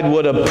described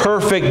what a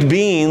perfect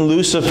being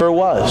Lucifer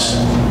was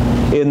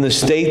in the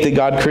state that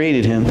God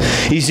created him.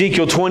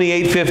 Ezekiel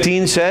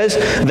 28:15 says,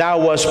 "Thou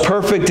wast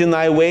perfect in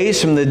thy ways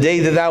from the day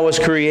that thou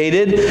wast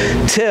created,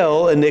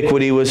 till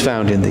iniquity was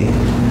found in thee."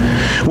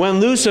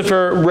 When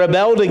Lucifer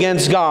rebelled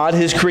against God,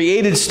 his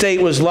created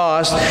state was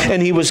lost,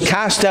 and he was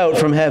cast out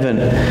from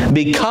heaven,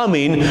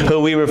 becoming who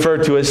we refer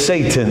to as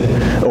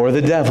Satan, or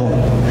the devil.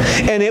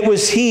 And it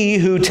was he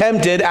who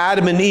tempted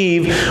Adam and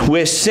Eve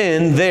with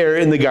sin there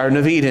in the Garden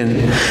of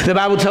Eden. The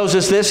Bible tells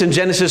us this in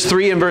Genesis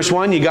 3 and verse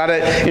 1. You got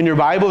it in your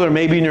Bible or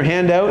maybe in your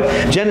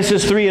handout.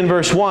 Genesis 3 and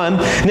verse 1.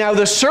 Now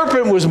the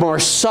serpent was more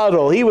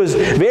subtle. He was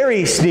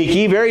very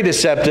sneaky, very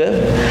deceptive.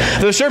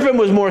 The serpent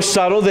was more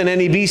subtle than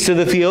any beast of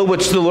the field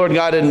which the Lord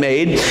God had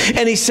made.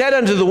 And he said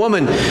unto the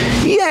woman,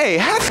 Yea,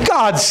 hath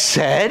God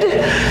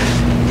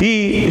said,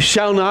 Ye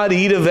shall not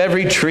eat of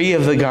every tree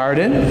of the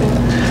garden?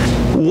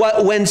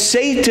 When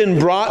Satan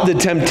brought the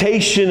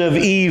temptation of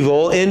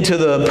evil into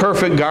the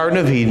perfect Garden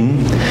of Eden,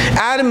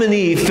 Adam and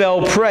Eve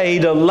fell prey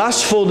to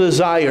lustful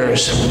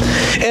desires.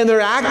 And their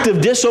act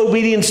of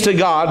disobedience to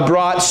God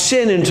brought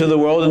sin into the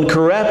world and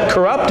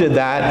corrupted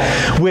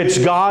that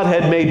which God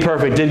had made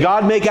perfect. Did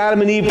God make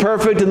Adam and Eve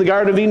perfect in the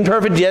Garden of Eden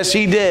perfect? Yes,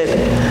 He did.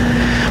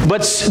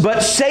 But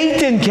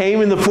Satan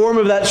came in the form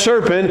of that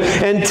serpent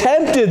and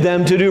tempted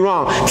them to do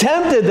wrong,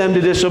 tempted them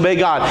to disobey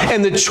God.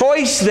 And the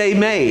choice they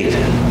made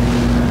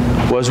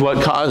was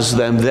what caused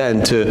them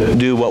then to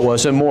do what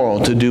was immoral,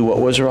 to do what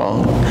was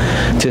wrong,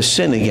 to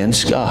sin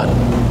against God.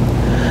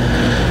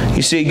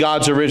 You see,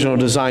 God's original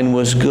design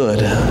was good.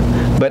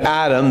 But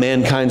Adam,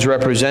 mankind's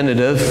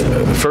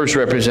first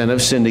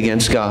representative, sinned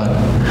against God.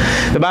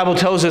 The Bible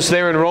tells us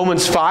there in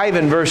Romans 5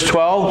 and verse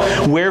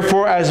 12,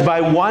 wherefore as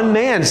by one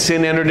man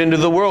sin entered into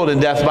the world,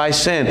 and death by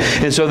sin,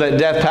 and so that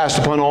death passed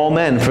upon all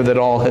men, for that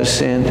all have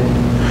sinned.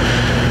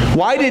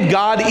 Why did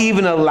God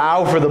even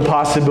allow for the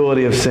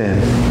possibility of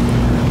sin?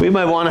 We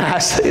might want to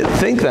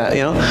think that,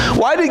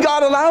 Why did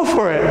God allow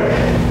for it?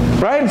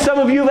 Right? And some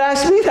of you have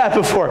asked me that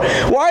before.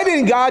 Why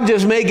didn't God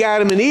just make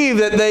Adam and Eve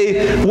that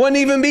they wouldn't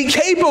even be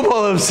capable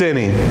of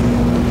sinning?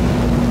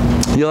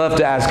 You'll have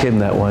to ask Him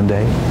that one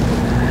day.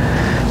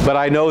 But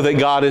I know that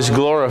God is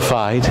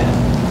glorified,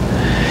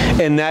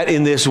 and that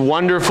in this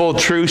wonderful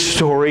true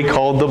story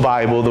called the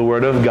Bible, the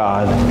Word of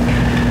God,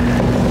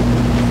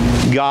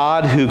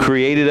 God who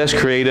created us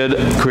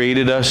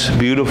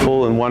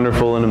beautiful and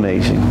wonderful and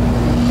amazing.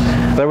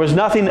 There was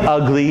nothing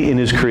ugly in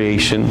His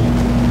creation.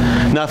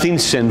 Nothing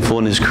sinful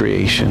in His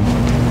creation.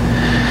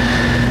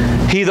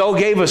 He, though,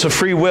 gave us a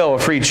free will, a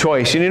free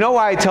choice. And you know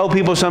why I tell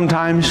people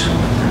sometimes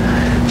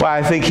why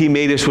I think He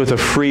made us with a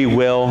free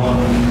will?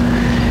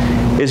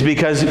 Is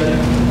because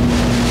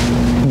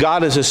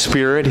God is a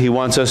spirit. He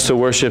wants us to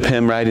worship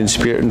Him right in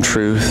spirit and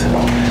truth.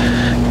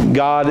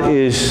 God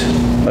is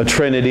a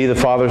Trinity, the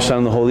Father, Son,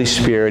 and the Holy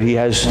Spirit. He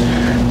has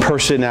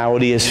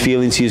personality, He has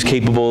feelings, He is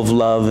capable of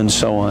love, and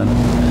so on.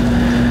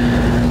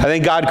 I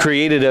think God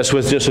created us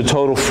with just a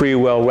total free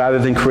will rather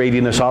than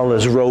creating us all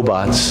as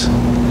robots,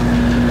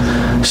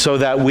 so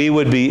that we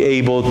would be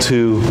able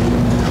to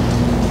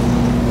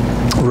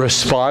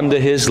respond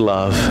to His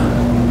love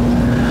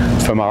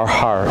from our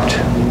heart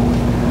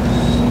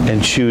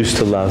and choose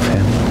to love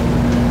Him.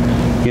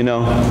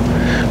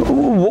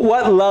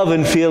 What love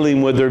and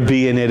feeling would there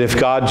be in it if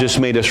God just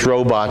made us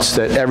robots,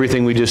 that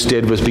everything we just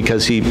did was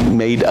because He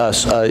made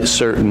us a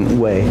certain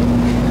way?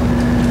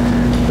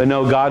 But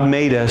no, God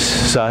made us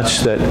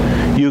such that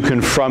you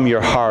can from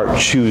your heart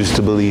choose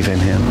to believe in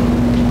Him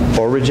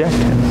or reject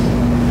Him.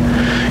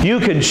 You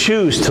can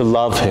choose to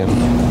love Him,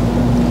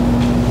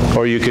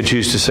 or you could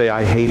choose to say,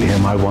 I hate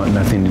Him, I want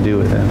nothing to do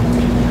with Him.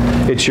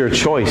 It's your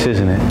choice,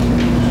 isn't it?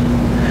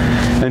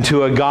 And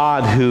to a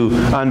God who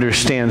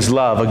understands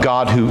love, a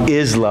God who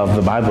is love,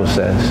 the Bible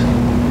says,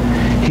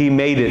 He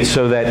made it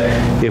so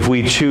that if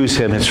we choose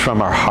Him, it's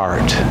from our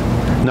heart,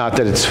 not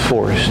that it's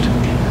forced.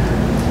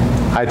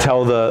 I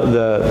tell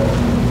the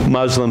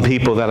Muslim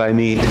people that I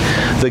meet,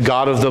 the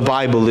God of the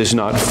Bible is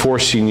not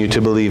forcing you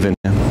to believe in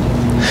Him.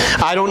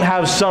 I don't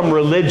have some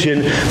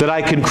religion that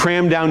I can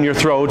cram down your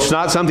throat. It's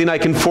not something I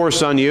can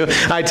force on you.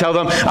 I tell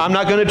them, I'm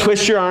not going to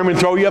twist your arm and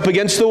throw you up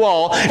against the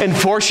wall and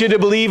force you to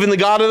believe in the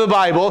God of the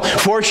Bible,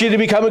 force you to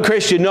become a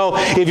Christian. No,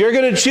 if you're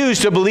going to choose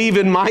to believe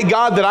in my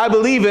God that I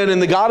believe in,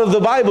 and the God of the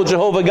Bible,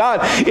 Jehovah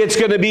God, it's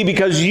going to be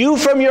because you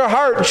from your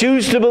heart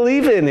choose to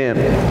believe in Him.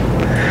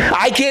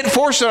 I can't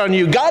force it on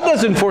you. God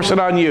doesn't force it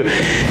on you.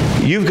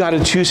 You've got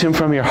to choose Him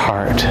from your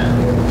heart.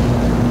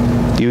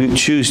 You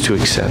choose to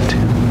accept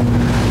Him.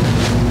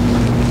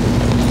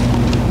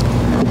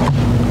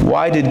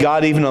 Why did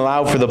God even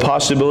allow for the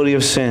possibility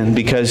of sin?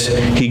 Because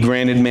He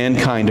granted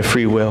mankind a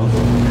free will.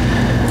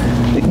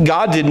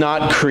 God did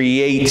not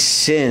create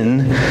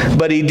sin,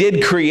 but He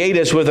did create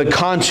us with a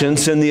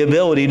conscience and the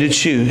ability to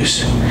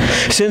choose.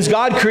 Since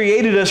God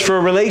created us for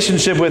a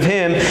relationship with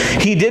Him,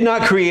 He did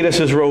not create us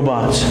as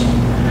robots.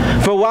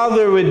 For while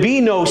there would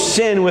be no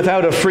sin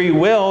without a free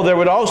will, there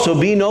would also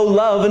be no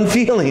love and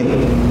feeling.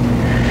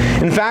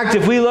 In fact,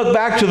 if we look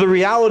back to the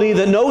reality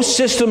that no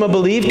system of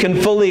belief can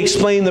fully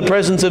explain the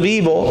presence of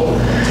evil,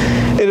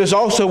 it is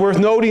also worth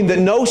noting that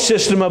no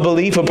system of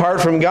belief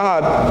apart from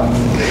God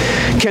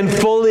can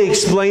fully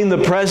explain the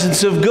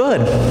presence of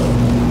good.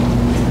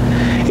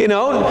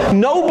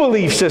 No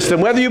belief system,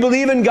 whether you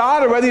believe in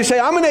God or whether you say,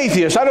 I'm an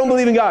atheist, I don't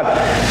believe in God.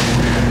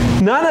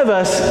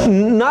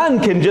 None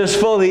can just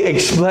fully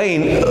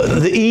explain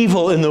the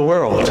evil in the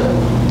world.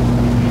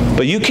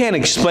 But you can't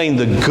explain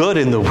the good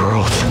in the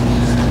world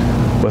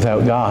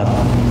without God.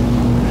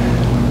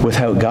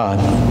 Without God.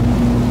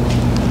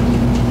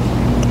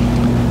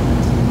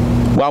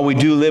 While we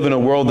do live in a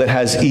world that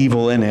has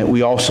evil in it,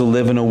 we also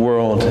live in a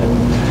world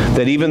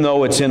that, even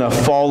though it's in a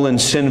fallen,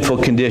 sinful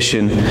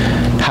condition,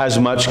 has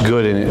much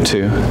good in it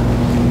too.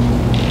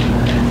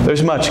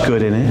 There's much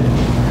good in it.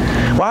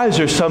 Why is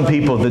there some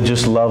people that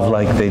just love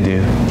like they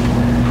do?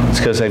 It's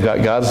because they've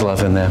got God's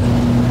love in them.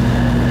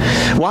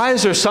 Why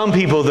is there some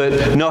people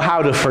that know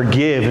how to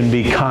forgive and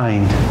be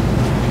kind?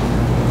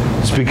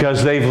 It's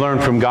because they've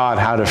learned from God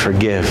how to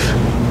forgive.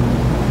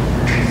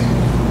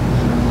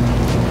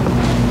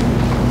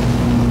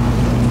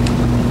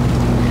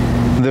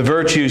 The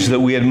virtues that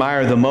we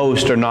admire the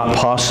most are not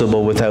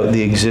possible without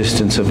the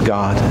existence of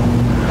God.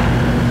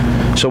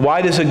 So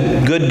why does a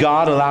good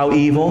God allow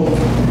evil?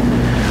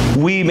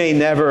 We may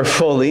never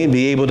fully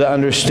be able to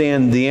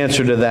understand the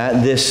answer to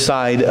that this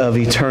side of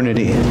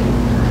eternity.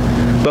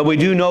 But we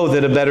do know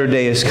that a better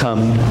day is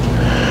coming.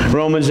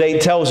 Romans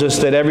 8 tells us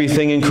that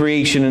everything in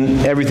creation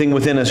and everything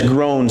within us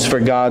groans for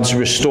God's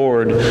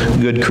restored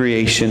good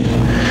creation.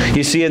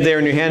 You see it there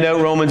in your handout,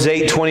 Romans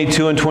 8,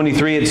 22 and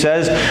 23. It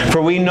says, "For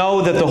we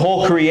know that the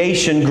whole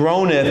creation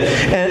groaneth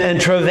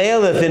and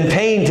travaileth in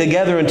pain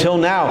together until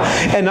now.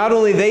 And not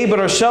only they,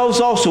 but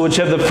ourselves also, which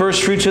have the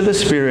first fruits of the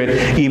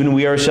Spirit, even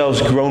we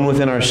ourselves groan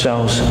within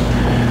ourselves,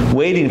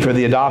 waiting for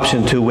the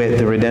adoption, to wit,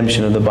 the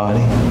redemption of the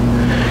body."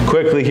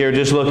 Quickly here,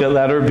 just look at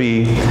letter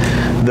B,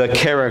 the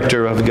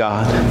character of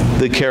God.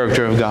 The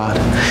character of God.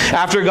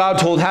 After God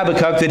told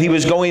Habakkuk that he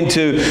was going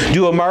to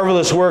do a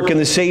marvelous work in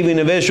the saving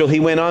of Israel, he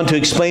went on to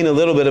explain a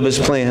little bit of his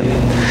plan.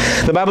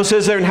 The Bible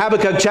says there in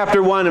Habakkuk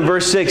chapter 1 and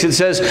verse 6, it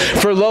says,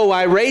 "For lo,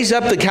 I raise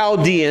up the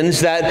Chaldeans,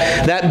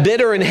 that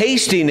bitter and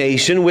hasty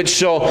nation, which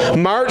shall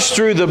march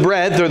through the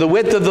breadth or the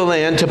width of the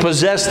land to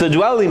possess the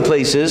dwelling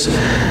places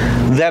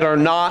that are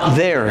not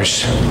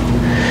theirs."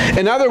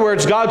 In other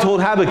words, God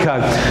told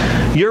Habakkuk,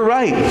 you're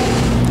right.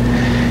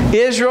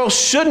 Israel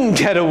shouldn't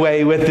get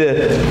away with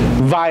the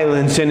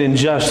violence and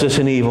injustice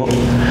and evil.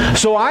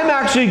 So I'm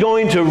actually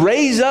going to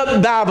raise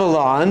up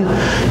Babylon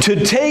to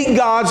take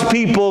God's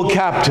people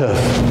captive.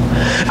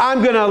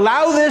 I'm going to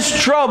allow this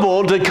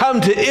trouble to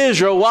come to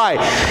Israel. Why?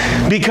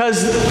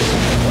 Because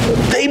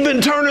they've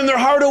been turning their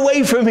heart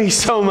away from me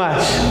so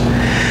much.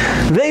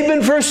 They've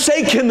been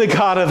forsaking the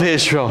God of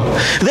Israel.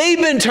 They've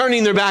been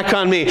turning their back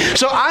on me.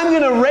 So I'm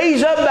going to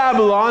raise up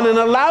Babylon and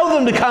allow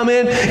them to come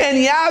in. And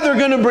yeah, they're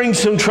going to bring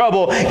some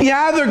trouble.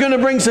 Yeah, they're going to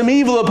bring some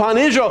evil upon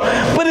Israel.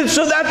 But it's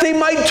so that they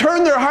might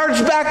turn their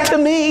hearts back to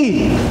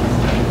me.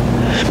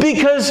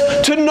 Because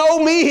to know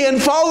me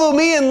and follow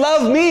me and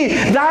love me,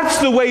 that's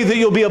the way that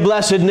you'll be a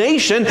blessed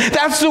nation.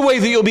 That's the way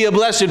that you'll be a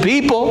blessed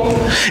people.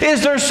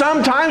 Is there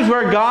some times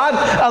where God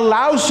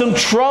allows some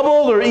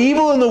trouble or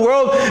evil in the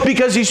world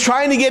because He's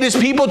trying to get His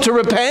people to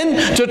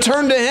repent, to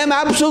turn to Him?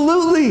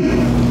 Absolutely.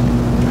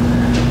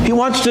 He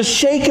wants to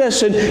shake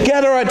us and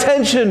get our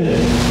attention.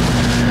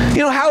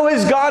 You know, how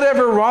has God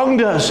ever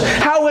wronged us?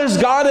 How has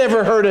God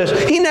ever hurt us?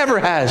 He never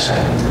has.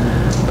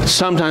 But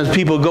sometimes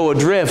people go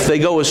adrift. They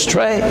go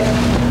astray.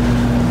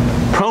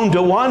 Prone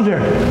to wander.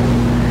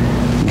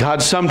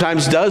 God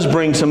sometimes does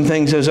bring some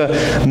things as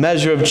a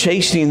measure of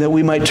chastening that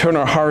we might turn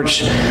our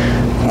hearts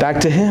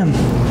back to Him.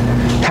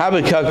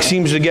 Habakkuk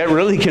seems to get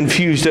really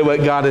confused at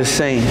what God is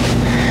saying.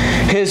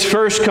 His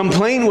first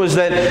complaint was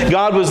that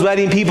God was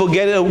letting people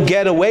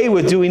get away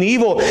with doing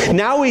evil.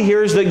 Now he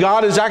hears that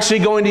God is actually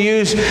going to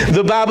use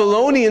the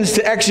Babylonians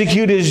to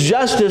execute His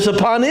justice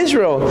upon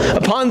Israel,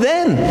 upon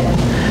them.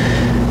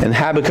 And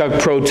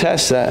Habakkuk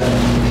protests that.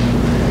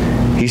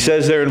 He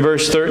says there in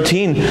verse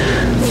 13,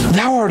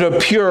 "Thou art of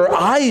purer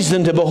eyes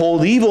than to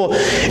behold evil,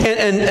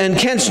 and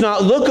canst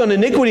not look on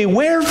iniquity.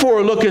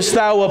 Wherefore lookest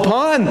thou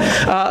upon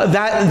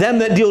them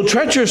that deal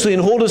treacherously,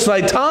 and holdest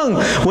thy tongue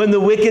when the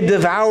wicked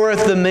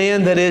devoureth the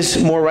man that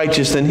is more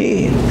righteous than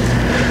he?"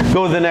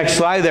 Go to the next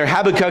slide there.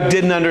 Habakkuk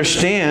didn't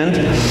understand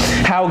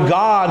how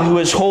God, who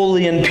is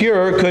holy and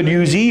pure, could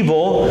use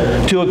evil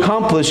to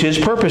accomplish His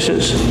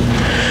purposes.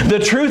 The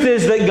truth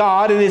is that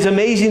God, in His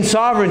amazing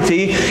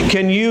sovereignty,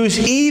 can use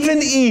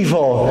even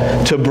evil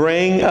to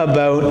bring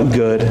about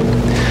good.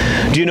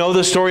 Do you know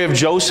the story of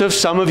Joseph?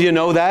 Some of you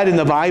know that in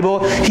the Bible.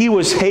 He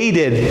was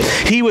hated.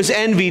 He was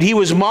envied. He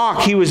was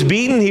mocked. He was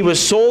beaten. He was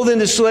sold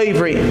into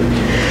slavery.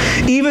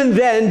 Even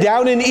then,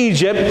 down in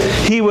Egypt,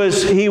 he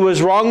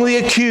was wrongly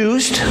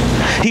accused.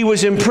 He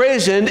was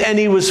imprisoned, and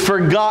he was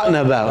forgotten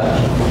about.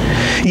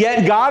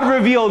 Yet God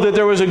revealed that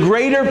there was a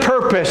greater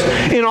purpose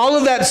in all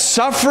of that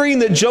suffering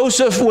that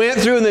Joseph went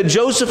through and that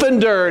Joseph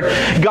endured.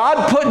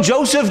 God put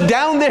Joseph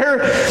down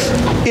there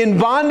in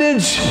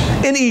bondage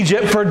in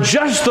Egypt for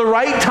just the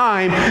right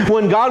time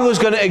when God was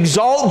going to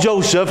exalt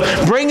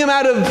Joseph, bring him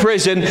out of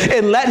prison,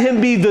 and let him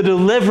be the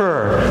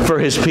deliverer for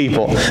His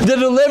people, the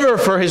deliverer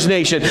for His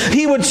nation.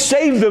 He would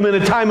save them in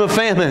a time of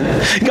famine.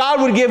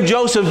 God would give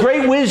Joseph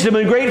great wisdom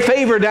and great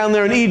favor down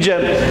there in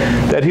Egypt,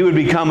 that he would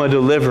become a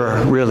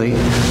deliverer, really,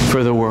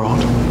 for the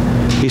world.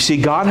 You see,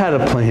 God had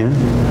a plan.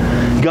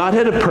 God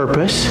had a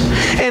purpose.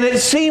 And it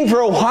seemed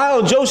for a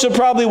while, Joseph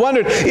probably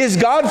wondered, is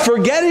God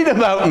forgetting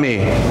about me?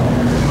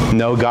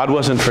 No, God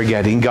wasn't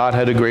forgetting. God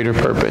had a greater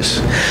purpose.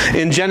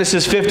 In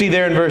Genesis 50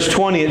 there in verse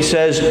 20 it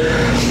says,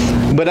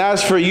 "But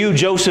as for you,"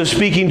 Joseph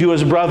speaking to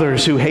his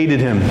brothers who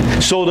hated him,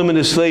 sold him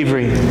into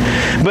slavery,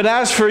 "But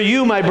as for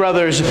you, my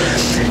brothers,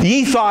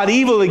 ye thought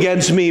evil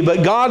against me,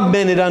 but God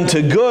meant it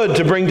unto good,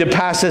 to bring to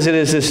pass as it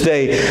is this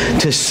day,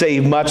 to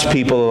save much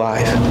people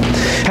alive."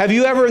 Have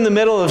you ever in the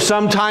middle of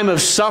some time of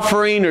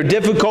suffering or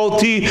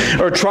difficulty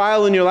or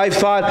trial in your life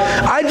thought,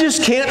 I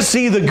just can't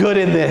see the good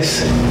in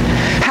this?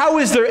 How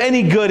is there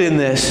any good in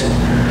this?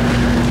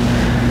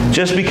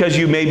 Just because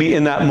you maybe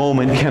in that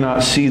moment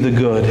cannot see the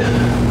good,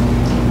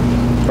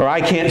 or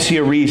I can't see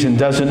a reason,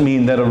 doesn't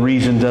mean that a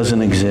reason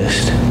doesn't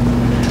exist.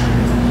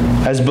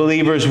 As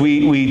believers,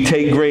 we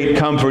take great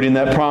comfort in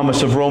that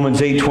promise of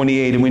Romans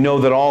 8:28, and we know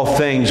that all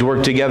things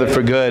work together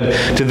for good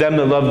to them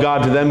that love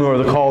God, to them who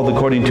are called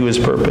according to His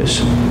purpose.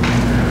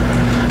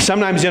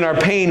 Sometimes in our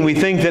pain, we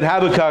think that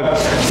Habakkuk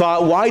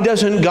thought, why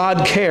doesn't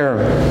God care?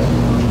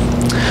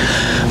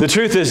 The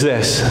truth is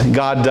this: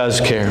 God does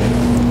care.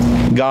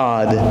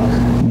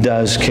 God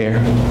does care.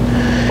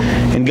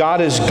 And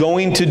God is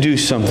going to do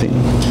something.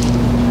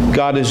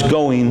 God is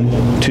going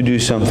to do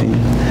something.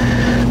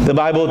 The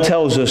Bible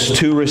tells us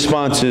two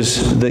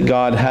responses that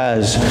God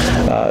has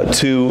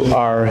to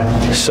our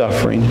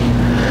suffering.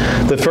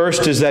 The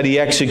first is that He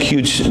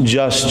executes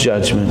just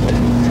judgment.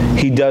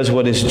 He does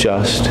what is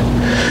just.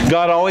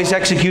 God always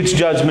executes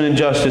judgment and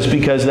justice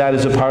because that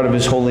is a part of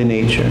His holy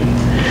nature.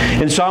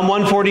 In Psalm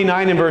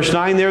 149 and verse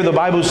 9 there, the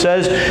Bible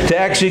says, to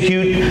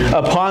execute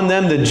upon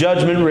them the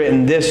judgment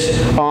written,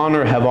 this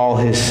honor have all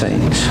His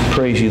saints.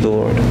 Praise ye the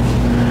Lord.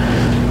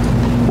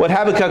 What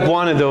Habakkuk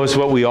wanted, though, is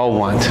what we all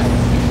want.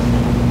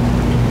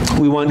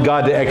 We want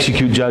God to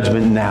execute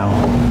judgment now.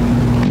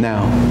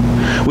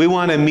 Now. We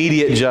want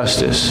immediate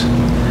justice.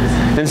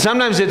 And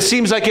sometimes it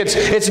seems like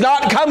it's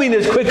not coming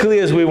as quickly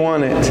as we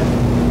want it.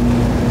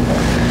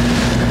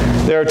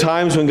 There are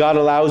times when God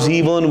allows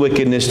evil and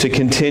wickedness to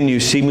continue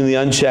seemingly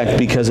unchecked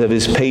because of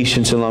His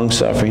patience and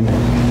long-suffering.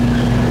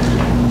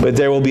 But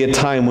there will be a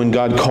time when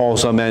God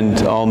calls all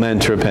men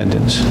to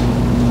repentance.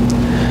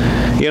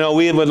 You know,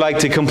 we would like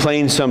to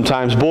complain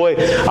sometimes. Boy,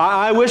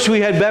 I wish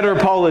we had better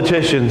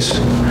politicians.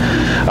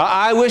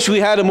 I wish we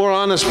had a more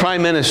honest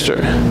prime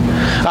minister.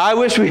 I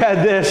wish we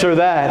had this or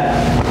that.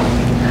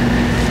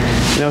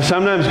 You know,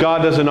 sometimes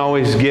God doesn't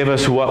always give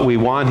us what we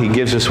want. He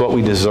gives us what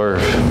we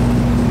deserve.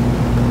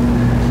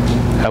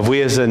 Have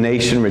we as a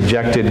nation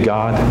rejected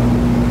God?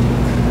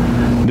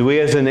 Do we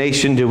as a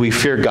nation, do we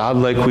fear God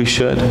like we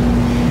should?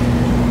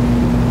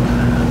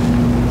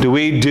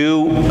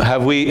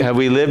 Have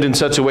we lived in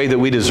such a way that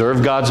we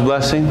deserve God's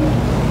blessing?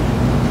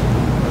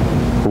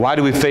 Why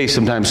do we face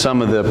sometimes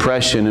some of the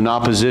oppression and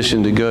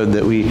opposition to good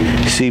that we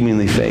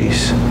seemingly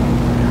face?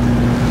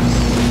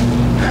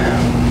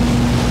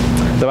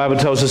 The Bible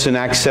tells us in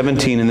Acts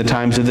 17, in the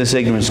times of this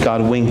ignorance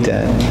God winked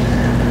at,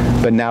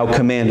 but now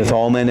commandeth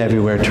all men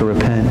everywhere to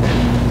repent,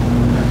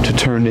 to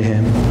turn to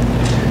Him.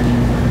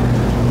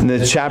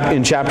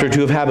 In chapter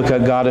 2 of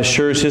Habakkuk, God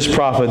assures His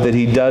prophet that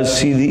He does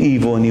see the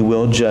evil and He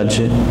will judge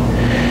it.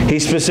 He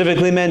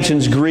specifically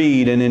mentions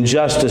greed and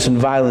injustice and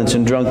violence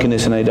and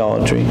drunkenness and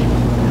idolatry.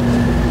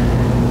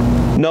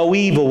 No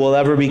evil will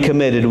ever be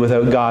committed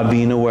without God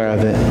being aware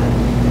of it.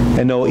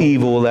 And no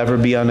evil will ever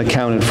be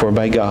unaccounted for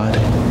by God.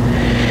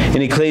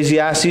 In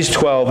Ecclesiastes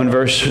 12 and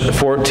verse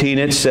 14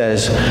 it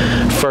says,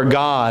 for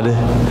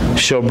God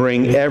shall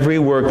bring every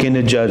work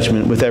into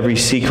judgment with every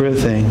secret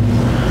thing,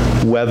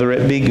 whether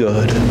it be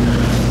good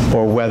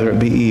or whether it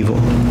be evil.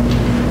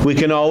 We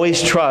can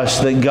always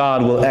trust that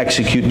God will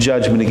execute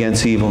judgment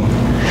against evil.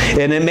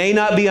 And it may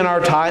not be on our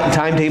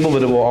timetable,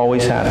 but it will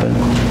always happen.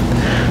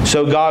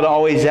 So God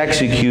always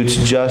executes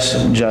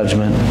just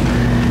judgment.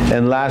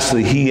 And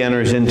lastly, He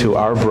enters into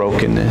our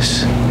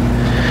brokenness.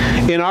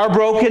 In our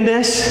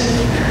brokenness,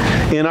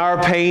 in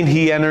our pain,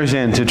 He enters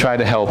in to try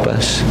to help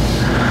us.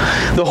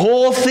 The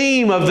whole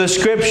theme of the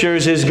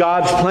Scriptures is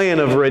God's plan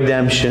of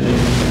redemption.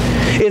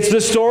 It's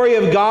the story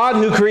of God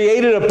who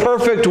created a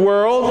perfect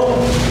world,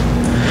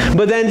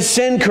 but then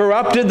sin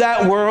corrupted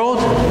that world.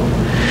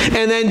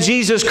 And then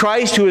Jesus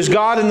Christ, who is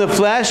God in the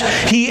flesh,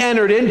 He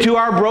entered into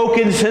our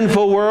broken,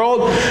 sinful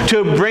world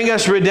to bring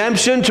us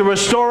redemption, to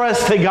restore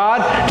us to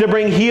God, to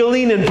bring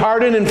healing and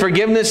pardon and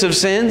forgiveness of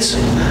sins,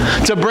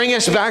 to bring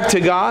us back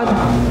to God.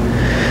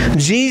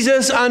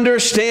 Jesus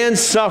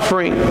understands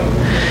suffering.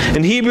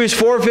 In Hebrews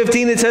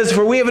 4:15 it says,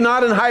 for we have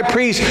not an high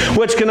priest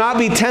which cannot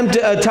be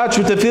touched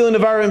with the feeling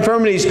of our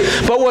infirmities,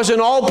 but was in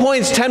all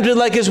points tempted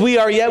like as we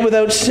are, yet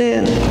without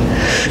sin.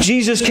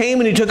 Jesus came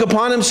and He took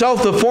upon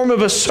Himself the form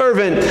of a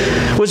servant,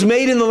 was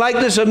made in the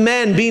likeness of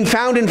men, being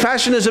found in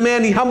fashion as a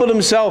man, He humbled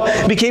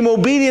Himself, became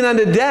obedient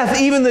unto death,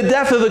 even the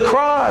death of the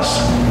cross.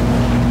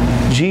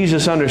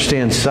 Jesus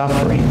understands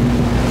suffering.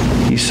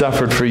 He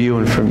suffered for you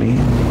and for me.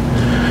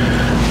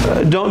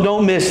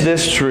 Don't miss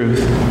this truth.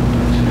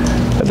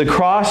 The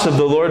cross of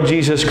the Lord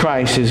Jesus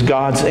Christ is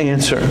God's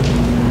answer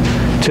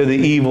to the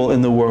evil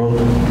in the world.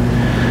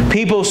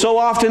 People so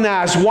often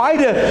ask, why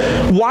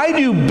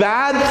do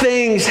bad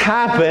things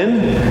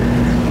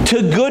happen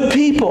to good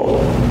people?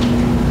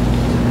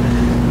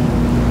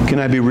 Can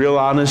I be real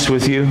honest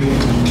with you?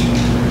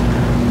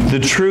 The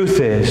truth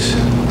is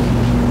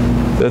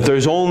that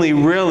there's only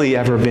really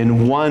ever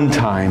been one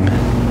time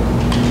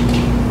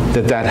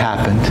that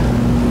happened,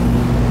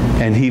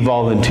 and He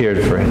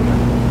volunteered for it.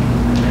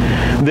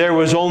 There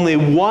was only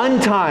one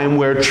time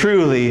where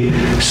truly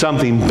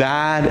something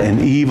bad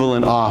and evil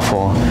and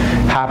awful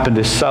happened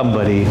to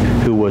somebody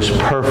who was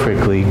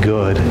perfectly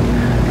good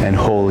and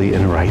holy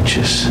and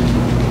righteous.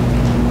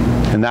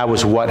 And that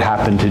was what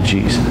happened to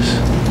Jesus.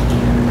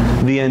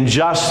 The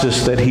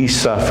injustice that He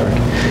suffered.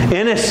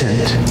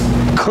 Innocent,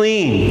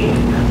 clean,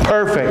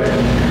 perfect,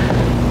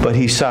 but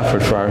He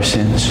suffered for our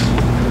sins.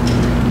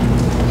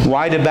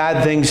 Why do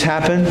bad things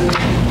happen?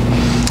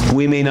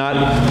 We may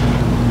not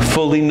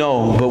fully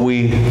know, but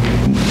we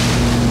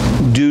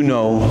do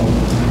know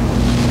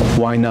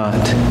why not.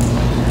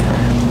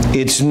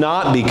 It's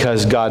not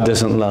because God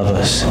doesn't love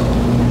us.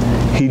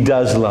 He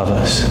does love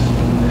us.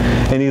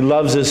 And He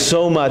loves us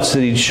so much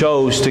that He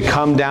chose to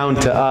come down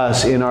to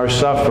us in our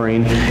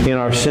suffering, in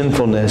our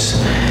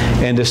sinfulness,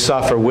 and to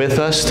suffer with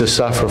us, to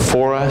suffer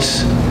for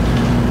us,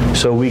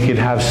 so we could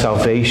have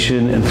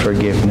salvation and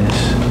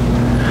forgiveness.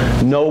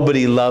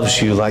 Nobody loves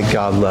you like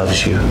God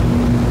loves you.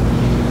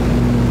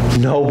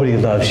 Nobody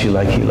loves you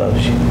like He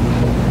loves you.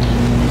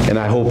 And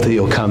I hope that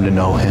you'll come to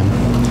know Him.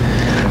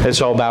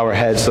 Let's all bow our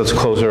heads. Let's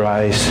close our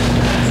eyes.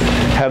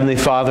 Heavenly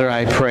Father,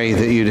 I pray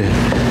that You'd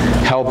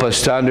help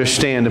us to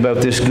understand about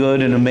this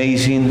good and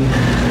amazing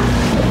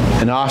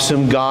and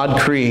awesome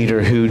God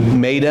Creator who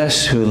made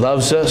us, who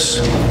loves us,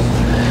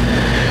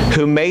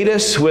 who made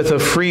us with a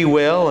free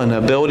will and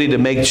ability to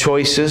make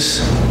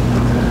choices.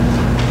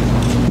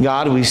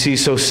 God, we see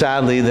so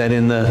sadly that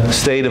in the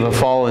state of a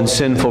fallen,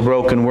 sinful,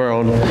 broken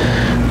world,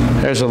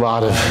 there's a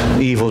lot of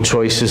evil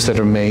choices that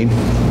are made.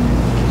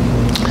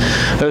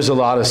 There's a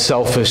lot of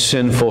selfish,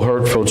 sinful,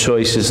 hurtful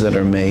choices that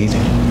are made.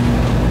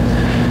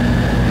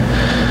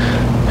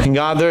 And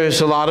God, there is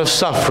a lot of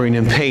suffering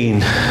and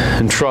pain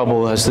and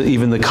trouble as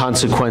even the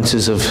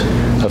consequences of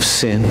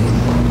sin.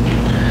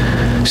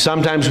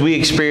 Sometimes we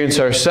experience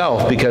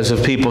ourselves because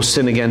of people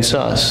sin against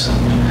us.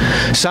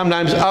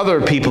 Sometimes other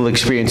people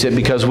experience it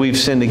because we've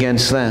sinned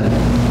against them.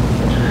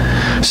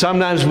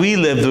 Sometimes we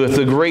live with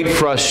a great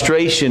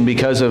frustration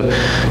because of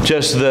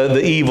just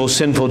the evil,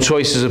 sinful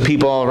choices of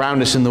people all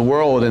around us in the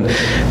world, and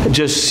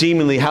just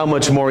seemingly how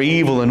much more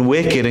evil and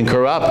wicked and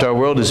corrupt our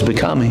world is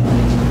becoming.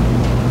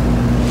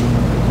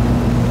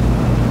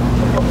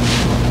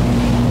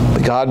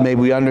 But God, may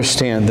we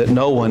understand that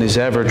no one is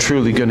ever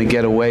truly going to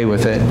get away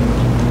with it.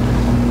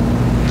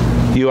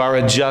 You are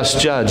a just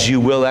judge. You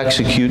will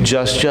execute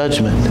just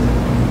judgment.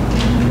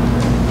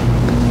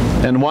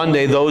 And one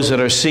day, those that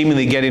are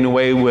seemingly getting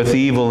away with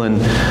evil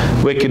and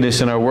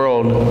wickedness in our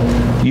world,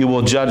 You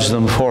will judge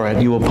them for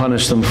it. You will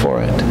punish them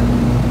for it.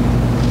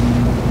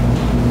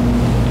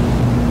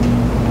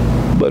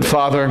 But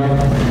Father,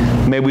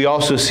 may we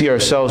also see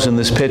ourselves in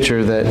this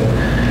picture that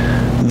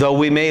though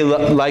we may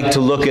like to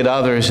look at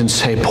others and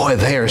say, boy,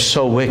 they are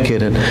so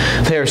wicked and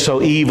they are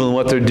so evil and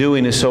what they're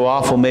doing is so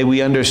awful, may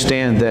we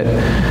understand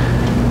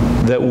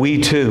that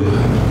we too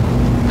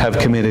have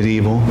committed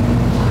evil.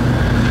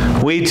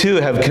 We too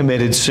have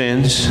committed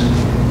sins.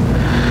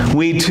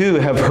 We too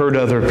have hurt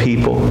other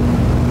people.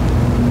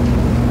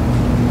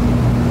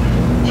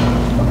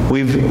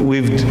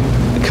 We've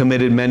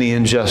committed many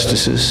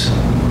injustices.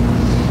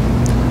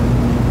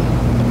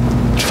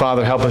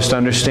 Father, help us to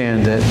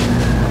understand that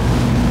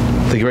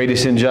the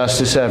greatest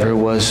injustice ever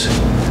was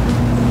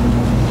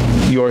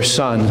Your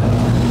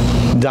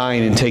Son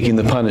dying and taking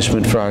the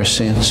punishment for our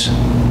sins.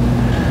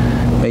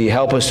 May You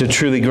help us to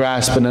truly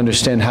grasp and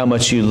understand how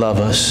much You love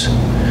us.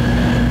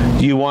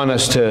 You want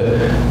us to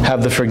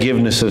have the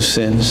forgiveness of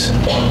sins.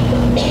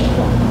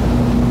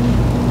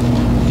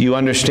 You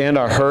understand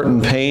our hurt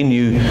and pain.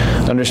 You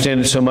understand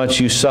it so much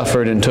You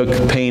suffered and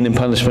took pain and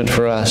punishment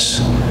for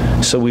us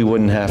so we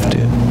wouldn't have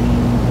to.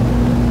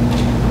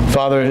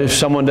 Father, if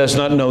someone does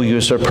not know You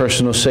as their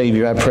personal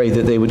Savior, I pray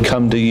that they would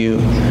come to You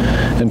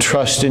and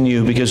trust in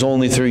You, because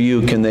only through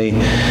You can they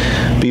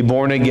be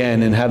born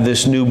again and have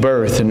this new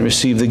birth and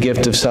receive the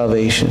gift of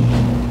salvation.